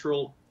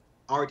 cultural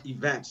art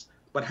events.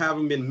 But have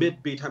them in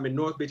Mid-Beach, have them in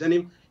North Beach.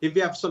 And if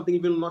you have something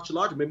even much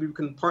larger, maybe we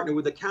can partner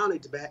with the county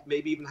to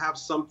maybe even have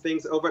some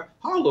things over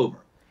at Harlover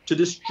to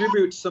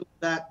distribute some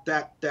of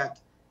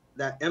that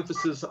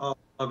emphasis of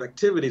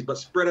activities, but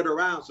spread it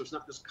around so it's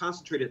not just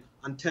concentrated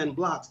on 10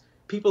 blocks.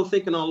 People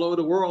thinking all over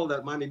the world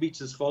that Miami Beach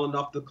is falling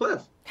off the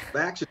cliff.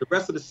 But actually, the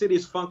rest of the city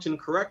is functioning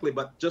correctly,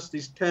 but just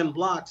these 10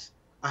 blocks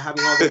are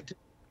having all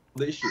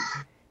the issues.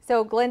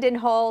 So Glendon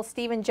Hall,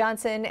 Stephen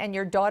Johnson, and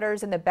your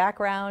daughters in the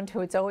background, who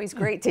it's always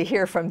great to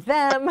hear from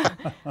them.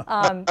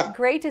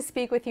 Great to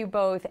speak with you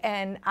both.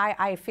 And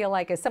I feel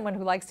like, as someone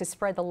who likes to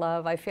spread the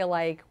love, I feel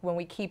like when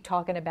we keep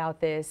talking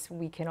about this,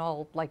 we can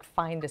all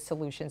find a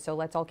solution. So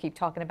let's all keep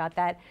talking about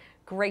that.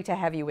 Great to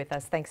have you with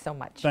us. Thanks so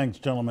much. Thanks,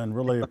 gentlemen.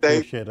 Really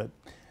appreciate it.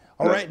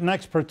 All right,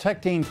 next,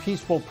 protecting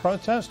peaceful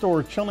protest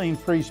or chilling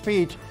free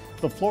speech.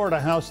 The Florida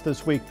House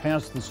this week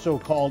passed the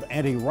so-called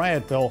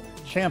anti-riot bill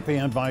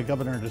championed by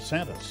Governor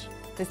DeSantis.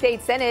 The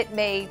state Senate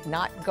may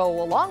not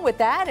go along with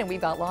that, and we've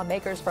got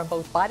lawmakers from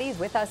both bodies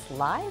with us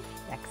live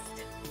next.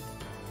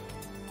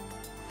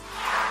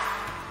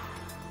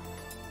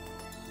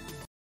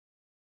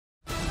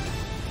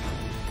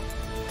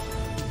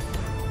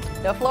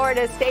 The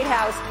Florida State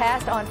House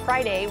passed on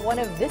Friday one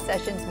of this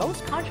session's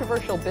most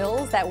controversial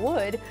bills that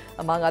would,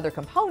 among other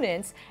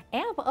components,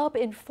 amp up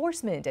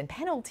enforcement and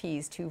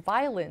penalties to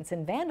violence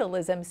and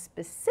vandalism,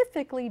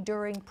 specifically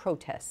during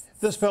protests.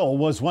 This bill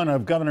was one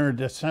of Governor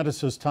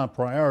DeSantis' top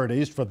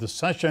priorities for the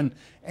session,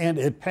 and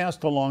it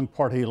passed along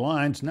party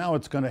lines. Now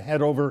it's going to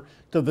head over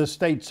to the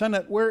state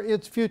Senate, where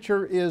its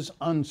future is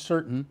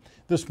uncertain.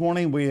 This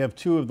morning, we have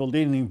two of the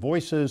leading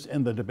voices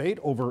in the debate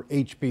over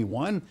HB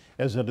 1.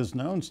 As it is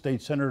known,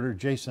 State Senator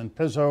Jason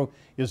Pizzo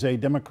is a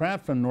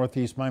Democrat from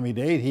Northeast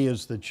Miami-Dade. He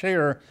is the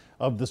chair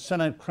of the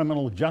Senate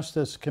Criminal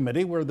Justice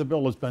Committee, where the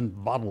bill has been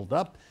bottled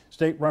up.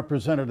 State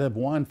Representative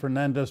Juan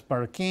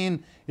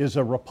Fernandez-Barquin is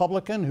a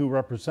Republican who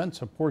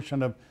represents a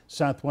portion of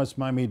Southwest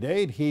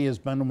Miami-Dade. He has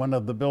been one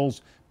of the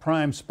bill's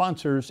prime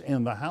sponsors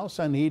in the House,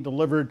 and he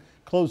delivered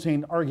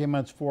closing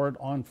arguments for it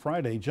on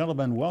Friday.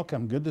 Gentlemen,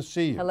 welcome. Good to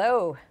see you.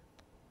 Hello.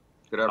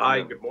 Good afternoon.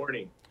 Hi, good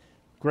morning.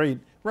 Great.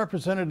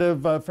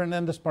 Representative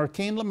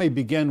Fernandez-Barquin, let me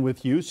begin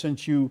with you.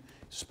 Since you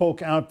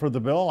spoke out for the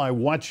bill, I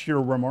watched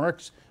your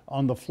remarks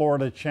on the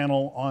Florida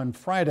channel on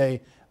Friday.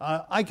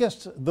 I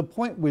guess the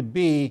point would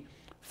be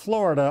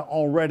Florida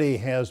already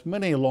has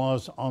many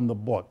laws on the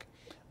book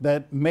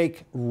that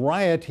make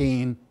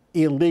rioting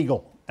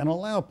illegal and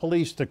allow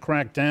police to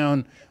crack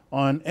down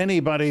on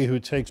anybody who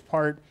takes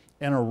part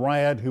in a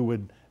riot, who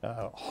would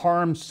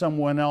harm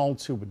someone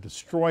else, who would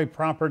destroy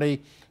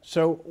property.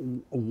 So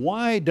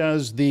why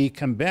does the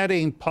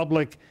Combating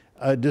Public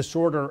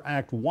Disorder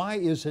Act, why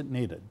is it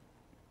needed?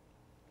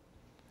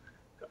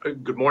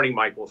 Good morning,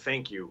 Michael.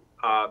 Thank you.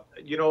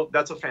 You know,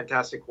 that's a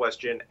fantastic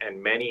question,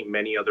 and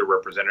many other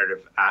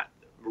representatives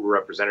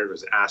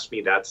asked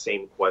me that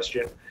same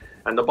question.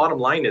 And the bottom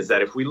line is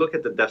that if we look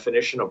at the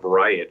definition of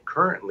riot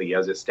currently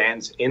as it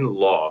stands in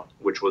law,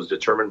 which was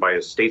determined by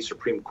a state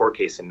Supreme Court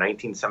case in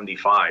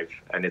 1975,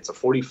 and it's a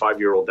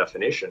 45-year-old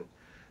definition,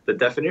 the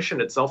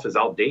definition itself is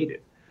outdated.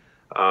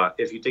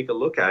 If you take a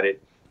look at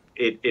it,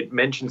 it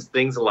mentions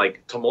things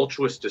like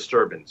tumultuous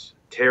disturbance,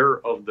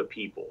 terror of the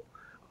people,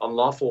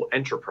 unlawful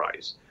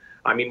enterprise.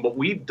 I mean, what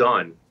we've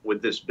done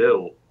with this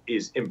bill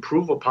is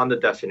improve upon the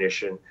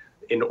definition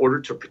in order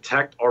to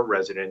protect our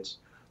residents,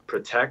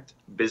 protect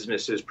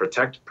businesses,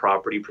 protect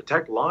property,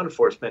 protect law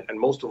enforcement, and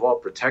most of all,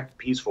 protect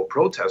peaceful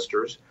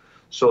protesters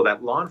so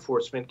that law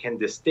enforcement can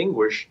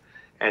distinguish,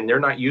 and they're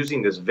not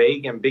using this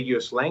vague,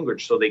 ambiguous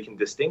language, so they can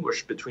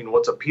distinguish between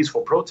what's a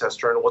peaceful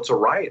protester and what's a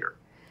rioter.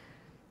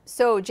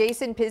 So,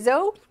 Jason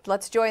Pizzo,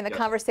 let's join the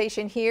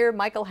conversation here.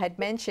 Michael had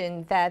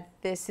mentioned that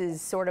this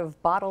is sort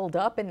of bottled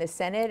up in the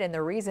Senate, and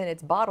the reason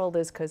it's bottled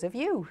is because of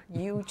you.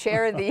 You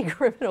chair the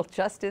Criminal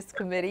Justice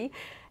Committee,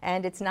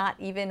 and it's not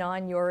even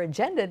on your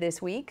agenda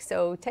this week.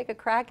 So take a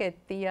crack at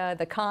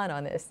the con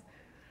on this.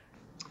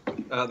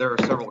 There are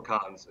several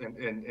cons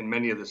in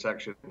many of the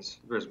sections.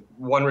 There's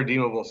one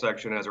redeemable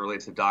section as it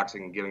relates to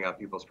doxing and giving out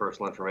people's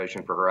personal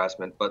information for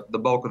harassment, but the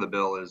bulk of the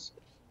bill is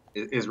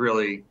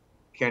really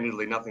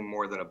candidly nothing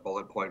more than a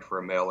bullet point for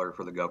a mailer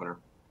for the governor,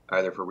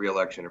 either for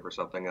re-election or for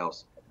something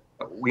else.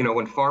 You know,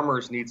 when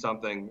farmers need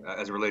something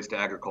as it relates to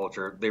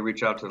agriculture, they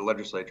reach out to the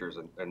legislatures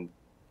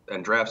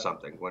and draft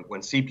something.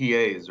 When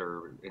CPAs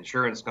or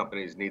insurance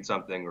companies need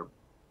something, or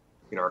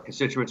you know, our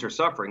constituents are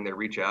suffering, they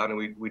reach out and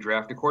we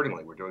draft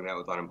accordingly. We're doing that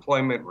with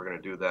unemployment. We're going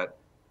to do that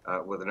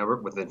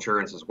with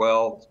insurance as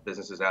well.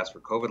 Businesses ask for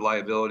COVID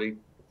liability.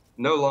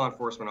 No law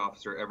enforcement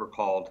officer ever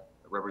called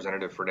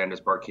Representative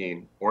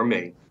Fernandez-Barquin or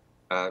me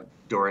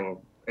during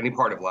any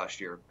part of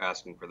last year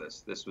asking for this.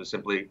 This was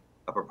simply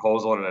a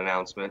proposal and an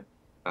announcement,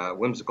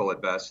 whimsical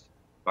at best,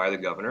 by the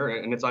governor,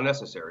 and it's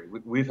unnecessary.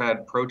 We've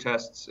had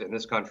protests in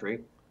this country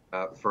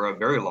for a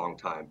very long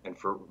time and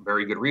for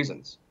very good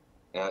reasons,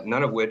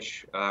 none of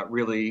which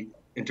really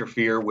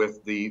interfere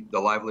with the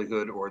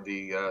livelihood or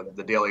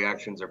the daily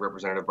actions of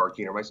Representative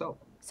Barquin or myself.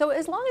 So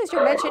as long as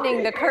you're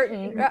mentioning the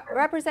curtain,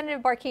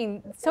 Representative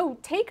Barquin, so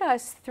take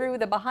us through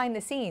the behind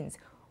the scenes.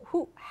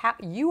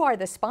 You are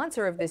the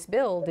sponsor of this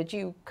bill. Did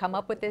you come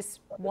up with this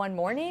one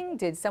morning?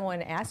 Did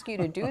someone ask you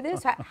to do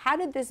this? How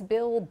did this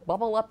bill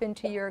bubble up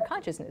into your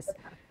consciousness?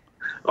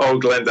 Oh,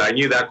 Glenda, I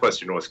knew that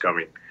question was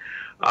coming.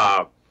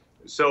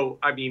 So,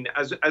 I mean,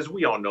 as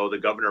we all know, the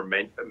governor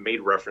made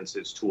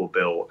references to a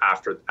bill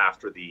after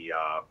the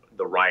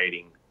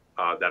rioting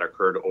that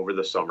occurred over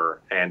the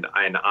summer, and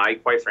I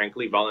quite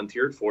frankly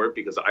volunteered for it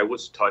because I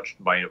was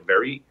touched by a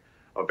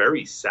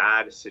very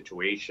sad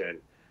situation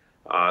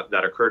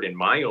that occurred in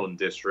my own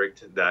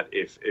district. That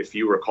if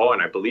you recall,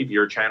 and I believe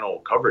your channel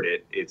covered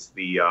it, it's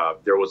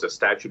there was a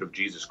statue of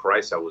Jesus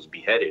Christ that was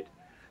beheaded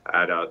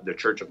at the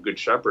Church of Good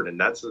Shepherd, and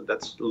that's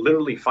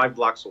literally 5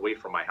 blocks away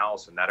from my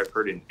house, and that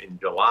occurred in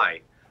July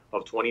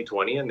of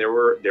 2020. And there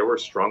were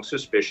strong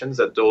suspicions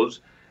that those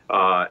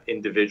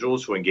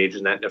individuals who engaged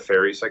in that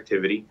nefarious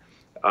activity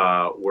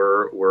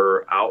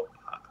were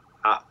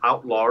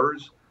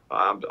outlaws.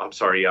 I'm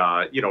sorry,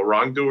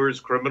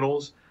 wrongdoers,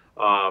 criminals.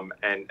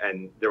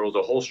 And there was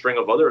a whole string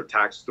of other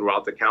attacks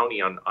throughout the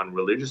county on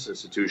religious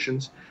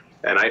institutions,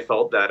 and I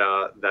felt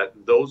that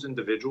those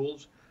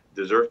individuals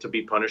deserve to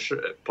be punished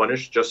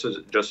just as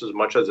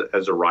much as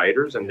the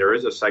rioters. And there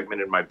is a segment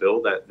in my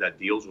bill that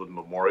deals with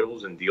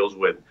memorials and deals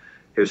with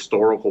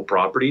historical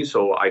property.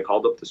 So I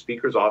called up the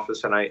Speaker's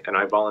office and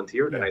I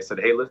volunteered, and I said,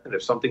 hey, listen,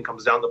 if something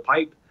comes down the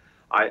pipe,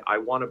 I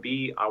want to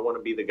be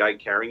the guy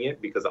carrying it,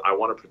 because I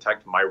want to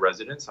protect my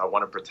residents. I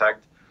want to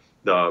protect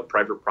the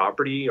private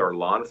property or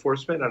law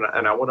enforcement,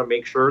 and I want to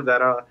make sure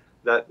that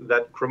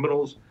that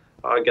criminals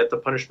get the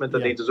punishment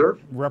that they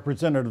deserve.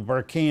 Representative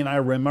Barquin, I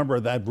remember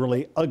that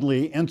really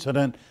ugly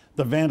incident,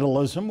 the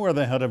vandalism, where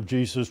the head of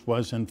Jesus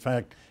was in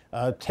fact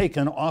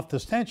taken off the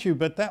statue,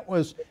 but that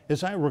was,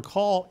 as I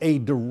recall, a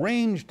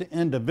deranged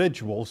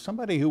individual,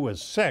 somebody who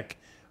was sick,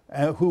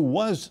 who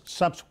was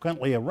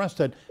subsequently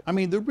arrested. I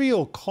mean, the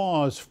real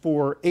cause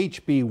for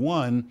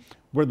HB1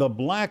 were the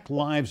Black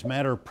Lives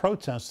Matter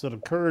protests that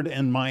occurred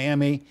in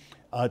Miami,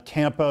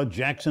 Tampa,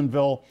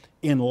 Jacksonville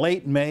in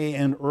late May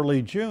and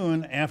early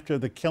June after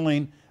the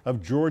killing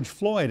of George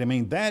Floyd. I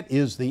mean, that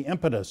is the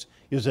impetus,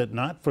 is it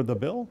not, for the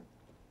bill?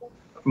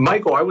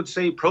 Michael, I would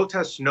say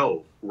protests,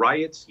 no.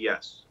 Riots,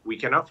 yes. We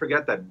cannot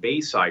forget that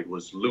Bayside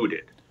was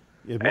looted.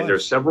 And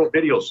there's several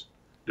videos.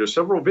 There's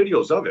several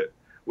videos of it.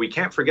 We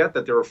can't forget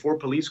that there were 4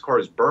 police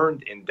cars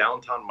burned in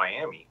downtown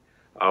Miami.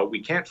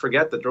 We can't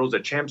forget that there was a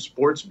Champ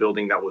Sports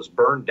building that was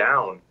burned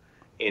down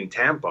in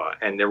Tampa,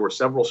 and there were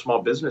several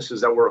small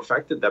businesses that were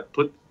affected that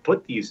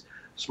put these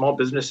small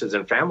businesses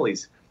and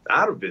families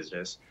out of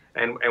business.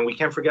 And we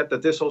can't forget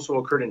that this also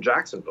occurred in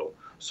Jacksonville.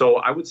 So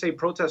I would say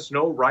protests,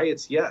 no.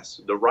 Riots,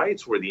 yes. The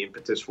riots were the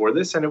impetus for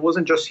this. And it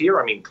wasn't just here.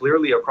 I mean,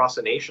 clearly across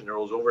the nation, there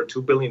was over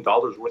 $2 billion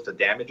worth of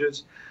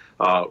damages,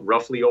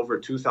 roughly over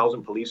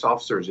 2,000 police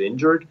officers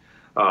injured.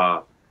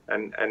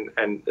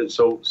 And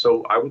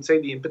so I would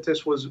say the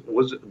impetus was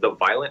the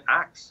violent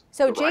acts.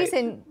 So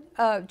Jason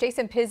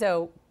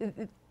Pizzo,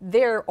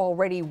 there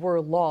already were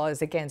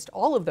laws against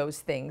all of those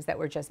things that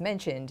were just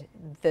mentioned.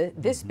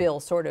 This bill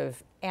sort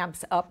of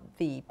amps up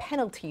the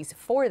penalties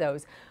for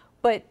those.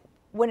 But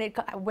when it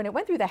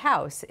went through the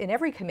House in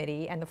every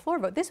committee and the floor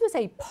vote, this was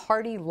a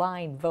party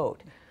line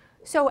vote.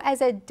 So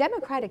as a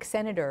Democratic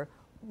senator,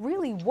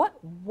 really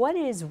what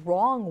is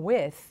wrong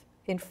with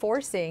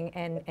enforcing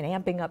and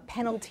amping up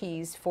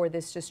penalties for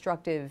this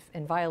destructive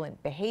and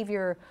violent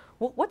behavior?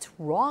 What's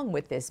wrong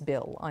with this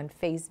bill on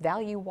face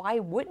value? Why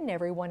wouldn't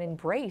everyone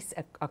embrace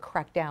a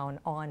crackdown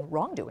on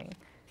wrongdoing?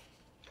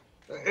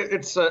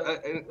 It's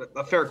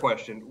a fair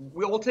question.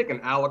 We'll take an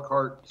a la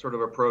carte sort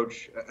of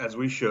approach, as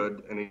we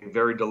should, and a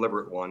very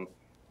deliberate one,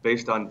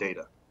 based on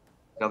data.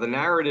 Now, the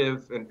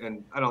narrative,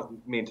 and I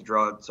don't mean to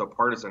draw it so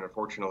partisan,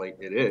 unfortunately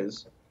it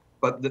is,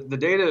 but the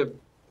data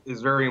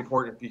is very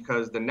important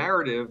because the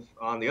narrative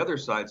on the other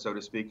side, so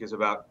to speak, is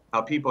about how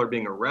people are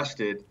being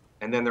arrested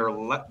and then they're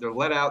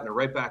let out and they're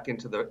right back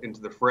into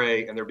the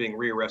fray and they're being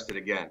rearrested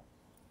again.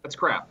 That's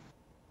crap.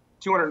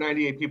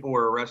 298 people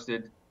were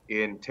arrested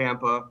in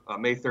Tampa,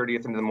 May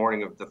 30th into the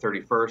morning of the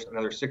 31st,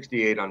 another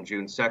 68 on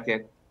June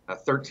 2nd,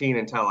 13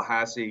 in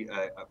Tallahassee,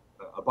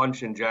 a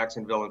bunch in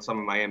Jacksonville and some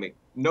in Miami.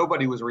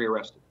 Nobody was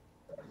rearrested.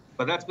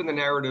 But that's been the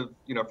narrative,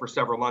 for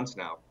several months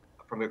now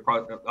from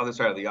the other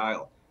side of the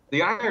aisle.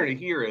 The irony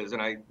here is,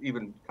 and I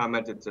even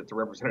commented to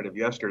Representative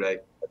yesterday,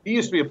 he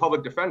used to be a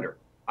public defender.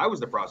 I was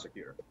the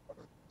prosecutor.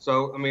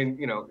 So, I mean,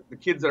 the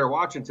kids that are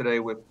watching today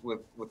with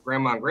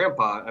grandma and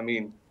grandpa, I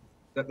mean,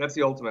 that's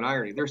the ultimate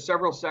irony. There's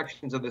several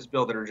sections of this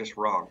bill that are just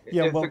wrong.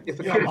 Yeah, if a kid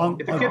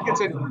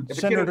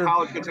in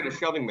college gets in a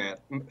shoving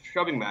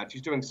match,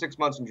 he's doing 6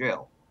 months in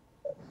jail.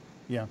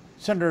 Yeah.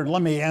 Senator,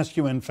 let me ask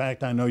you, in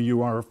fact, I know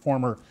you are a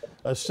former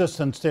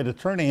assistant state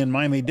attorney in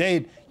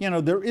Miami-Dade.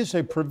 There is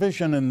a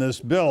provision in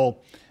this bill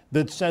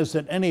that says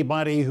that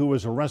anybody who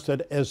was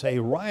arrested as a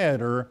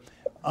rioter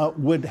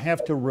would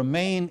have to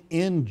remain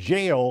in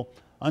jail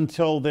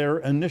until their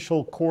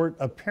initial court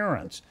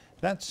appearance.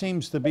 That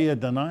seems to be a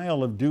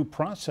denial of due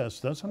process,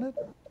 doesn't it?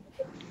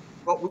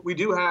 Well, we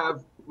do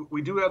have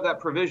that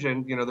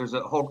provision. There's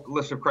a whole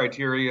list of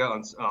criteria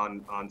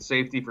on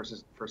safety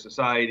for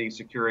society,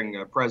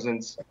 securing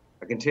presence,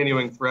 a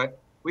continuing threat.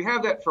 We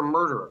have that for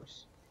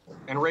murderers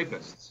and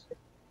rapists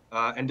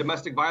and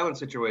domestic violence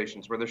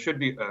situations where there should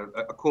be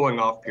a cooling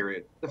off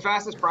period. The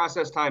fastest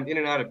process time in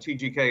and out of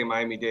TGK in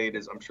Miami-Dade,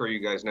 as I'm sure you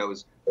guys know,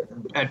 is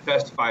at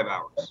best 5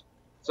 hours.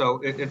 So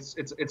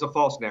it's a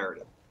false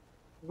narrative.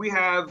 We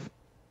have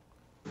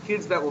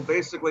kids that will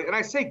basically, and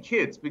I say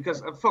kids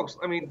because folks,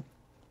 I mean,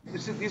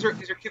 these are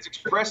kids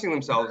expressing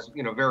themselves,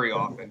 very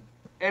often.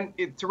 And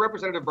to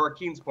Representative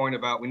Barquin's point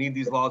about we need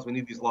these laws,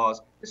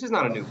 this is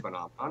not a new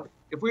phenomenon.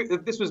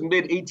 If this was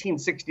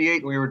mid-1868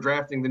 and we were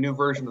drafting the new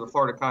version of the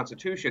Florida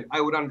Constitution,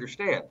 I would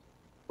understand.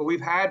 But we've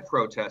had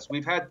protests,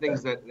 we've had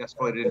things that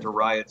escalated into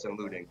riots and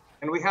looting,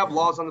 and we have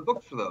laws on the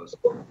books for those.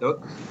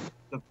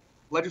 The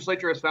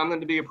legislature has found them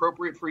to be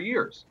appropriate for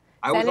years.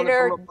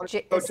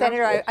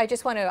 Senator, I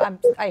just want to,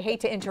 I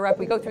hate to interrupt.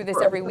 We go through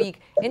this every week,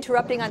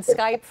 interrupting on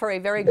Skype for a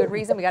very good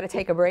reason. We got to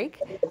take a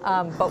break,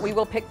 but we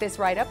will pick this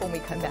right up when we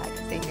come back.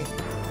 Stay tuned.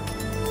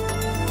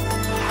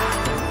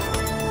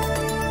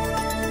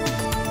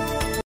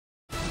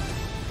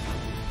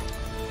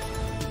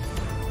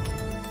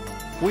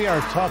 We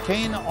are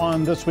talking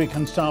on This Week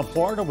in South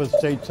Florida with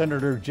State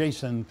Senator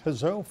Jason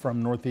Pizzo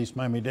from Northeast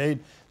Miami-Dade,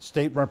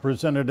 State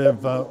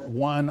Representative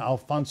Juan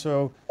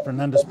Alfonso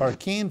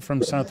Fernandez-Barquin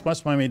from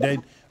Southwest Miami-Dade.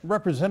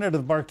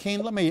 Representative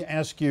Barquin, let me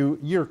ask you,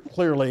 you're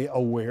clearly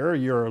aware,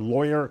 you're a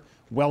lawyer,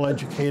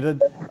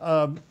 well-educated.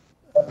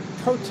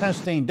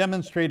 Protesting,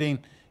 demonstrating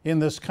in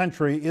this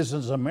country is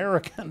as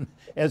American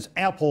as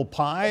apple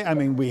pie. I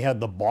mean, we had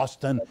the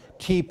Boston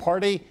Tea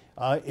Party.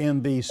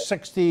 In the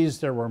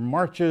 60s, there were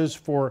marches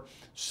for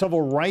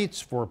civil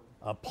rights, for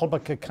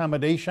public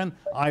accommodation.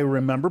 I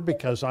remember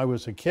because I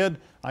was a kid,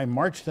 I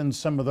marched in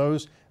some of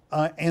those,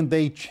 and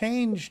they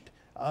changed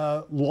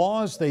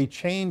laws, they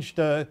changed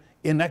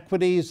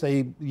inequities,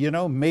 they,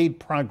 made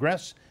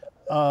progress.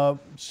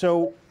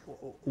 So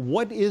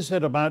what is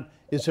it about,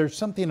 is there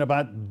something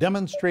about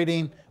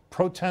demonstrating,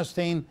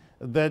 protesting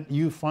that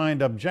you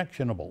find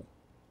objectionable?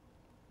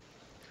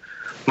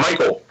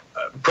 Michael,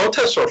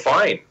 protests are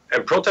fine,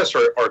 and protests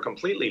are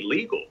completely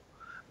legal.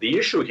 The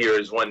issue here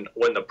is when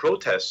the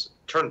protests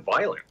turn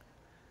violent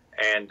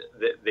and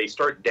they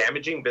start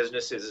damaging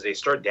businesses, they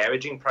start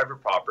damaging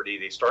private property,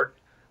 they start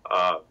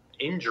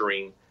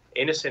injuring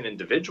innocent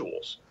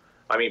individuals.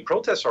 I mean,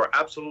 protests are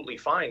absolutely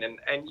fine.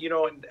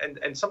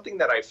 And something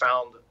that I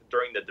found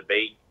during the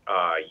debate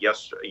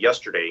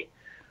yesterday.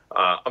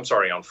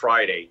 On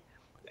Friday,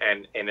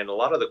 and in a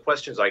lot of the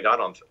questions I got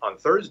on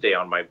Thursday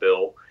on my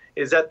bill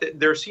is that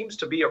there seems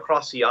to be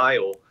across the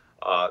aisle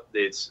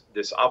this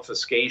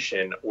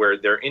obfuscation where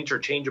they're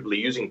interchangeably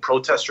using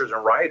protesters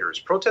and rioters.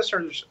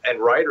 Protesters and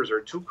rioters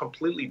are two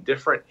completely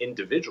different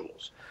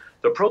individuals.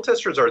 The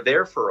protesters are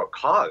there for a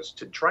cause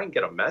to try and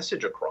get a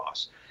message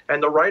across,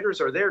 and the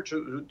rioters are there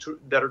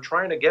that are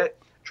trying to get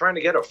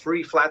a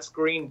free flat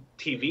screen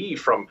TV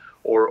from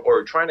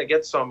or trying to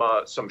get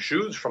some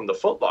shoes from the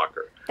Foot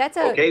Locker. That's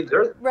a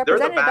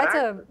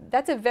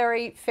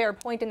very fair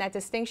point in that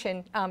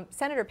distinction.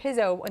 Senator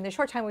Pizzo, in the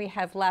short time we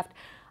have left,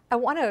 I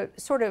want to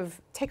sort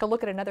of take a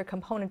look at another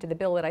component of the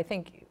bill that I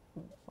think,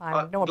 I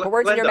don't want to put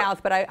words in your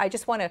mouth, but I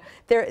just want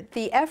to,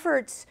 the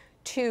efforts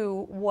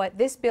to what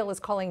this bill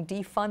is calling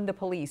defund the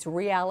police,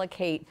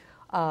 reallocate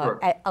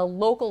a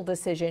local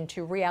decision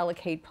to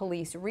reallocate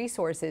police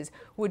resources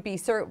would be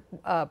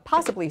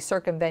possibly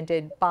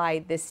circumvented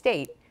by the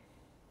state.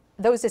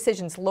 Those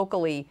decisions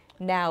locally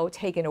now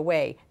taken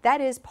away.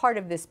 That is part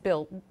of this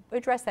bill.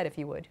 Address that if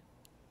you would.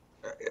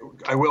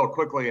 I will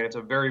quickly, and it's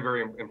a very,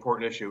 very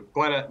important issue.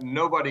 Glenna,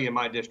 nobody in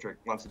my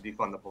district wants to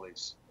defund the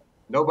police.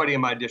 Nobody in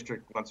my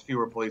district wants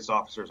fewer police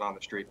officers on the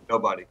street.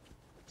 Nobody.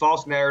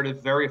 False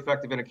narrative, very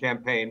effective in a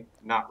campaign,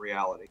 not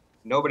reality.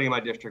 Nobody in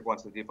my district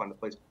wants to defund the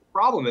police. The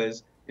problem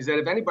is that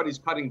if anybody's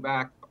cutting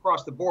back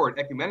across the board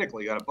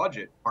ecumenically on a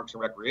budget, parks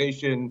and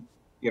recreation,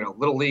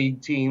 little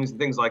league teams and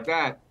things like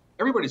that,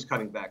 everybody's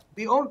cutting back.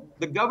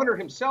 The governor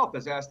himself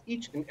has asked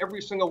each and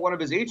every single one of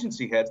his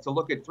agency heads to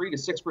look at 3 to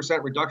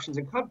 6% reductions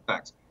in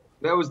cutbacks.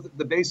 That was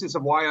the basis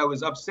of why I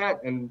was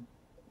upset and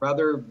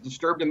rather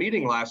disturbed a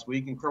meeting last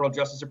week in criminal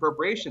justice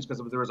appropriations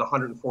because there was a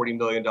 $140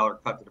 million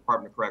cut to the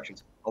Department of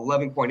Corrections,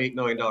 $11.8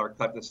 million cut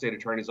to the state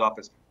attorney's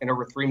office, and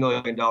over $3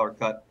 million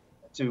cut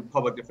to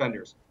public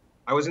defenders.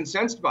 I was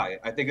incensed by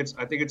it. I think it's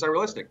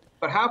unrealistic.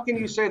 But how can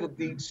you say that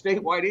the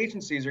statewide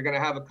agencies are going to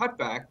have a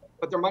cutback,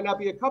 but there might not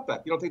be a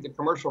cutback? You don't think the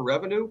commercial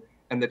revenue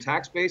and the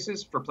tax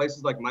bases for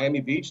places like Miami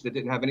Beach that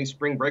didn't have any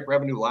spring break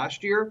revenue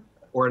last year,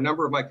 or a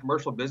number of my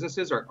commercial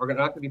businesses are not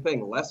going to be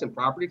paying less in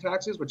property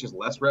taxes, which is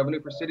less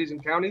revenue for cities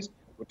and counties,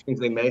 which means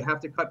they may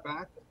have to cut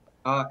back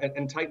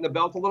and tighten the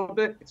belt a little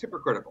bit? It's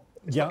hypocritical.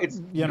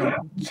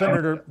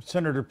 Senator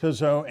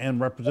Pizzo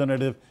and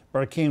Representative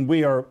Barquin,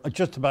 we are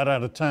just about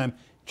out of time.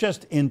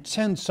 Just in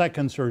 10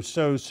 seconds or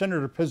so,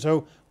 Senator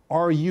Pizzo,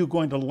 are you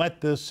going to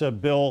let this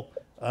bill,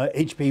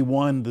 HB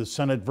 1, the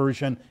Senate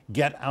version,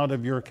 get out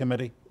of your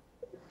committee?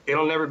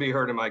 It'll never be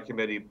heard in my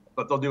committee,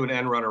 but they'll do an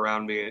end run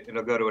around me.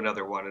 It'll go to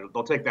another one.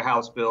 They'll take the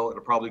House bill.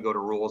 It'll probably go to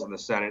rules in the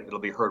Senate. It'll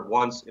be heard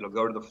once. It'll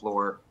go to the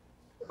floor.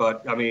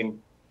 But, I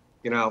mean,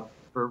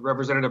 for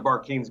Representative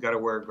Barquin's got to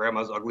wear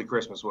Grandma's ugly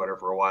Christmas sweater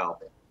for a while.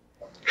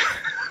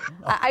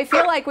 I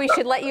feel like we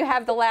should let you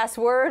have the last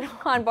word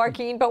on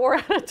Barquin, but we're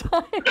out of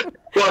time.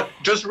 Well,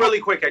 just really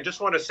quick, I just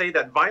want to say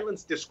that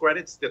violence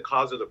discredits the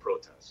cause of the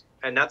protest,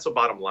 and that's the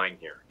bottom line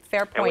here.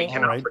 Fair point. And we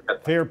cannot forget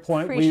that. Fair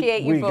point.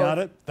 Appreciate you both. We got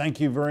it. Thank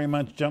you very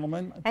much,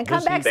 gentlemen. And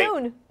come back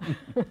soon.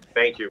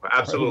 Thank you.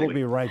 Absolutely. We'll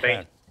be right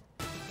back.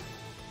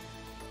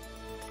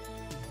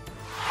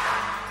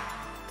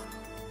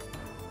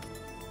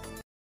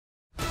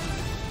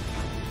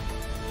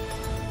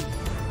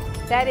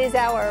 That is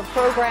our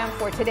program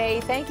for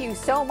today. Thank you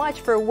so much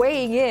for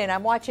weighing in.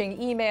 I'm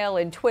watching email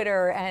and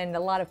Twitter, and a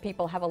lot of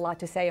people have a lot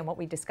to say on what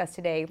we discussed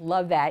today.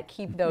 Love that.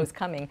 Keep those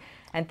coming.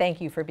 And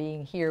thank you for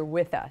being here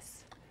with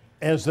us.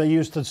 As they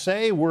used to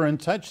say, we're in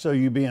touch, so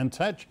you be in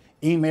touch.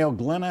 Email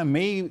Glenna,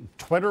 me,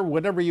 Twitter,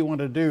 whatever you want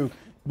to do,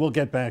 we'll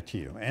get back to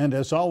you. And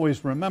as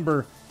always,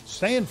 remember,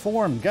 stay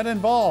informed, get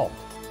involved.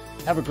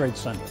 Have a great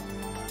Sunday.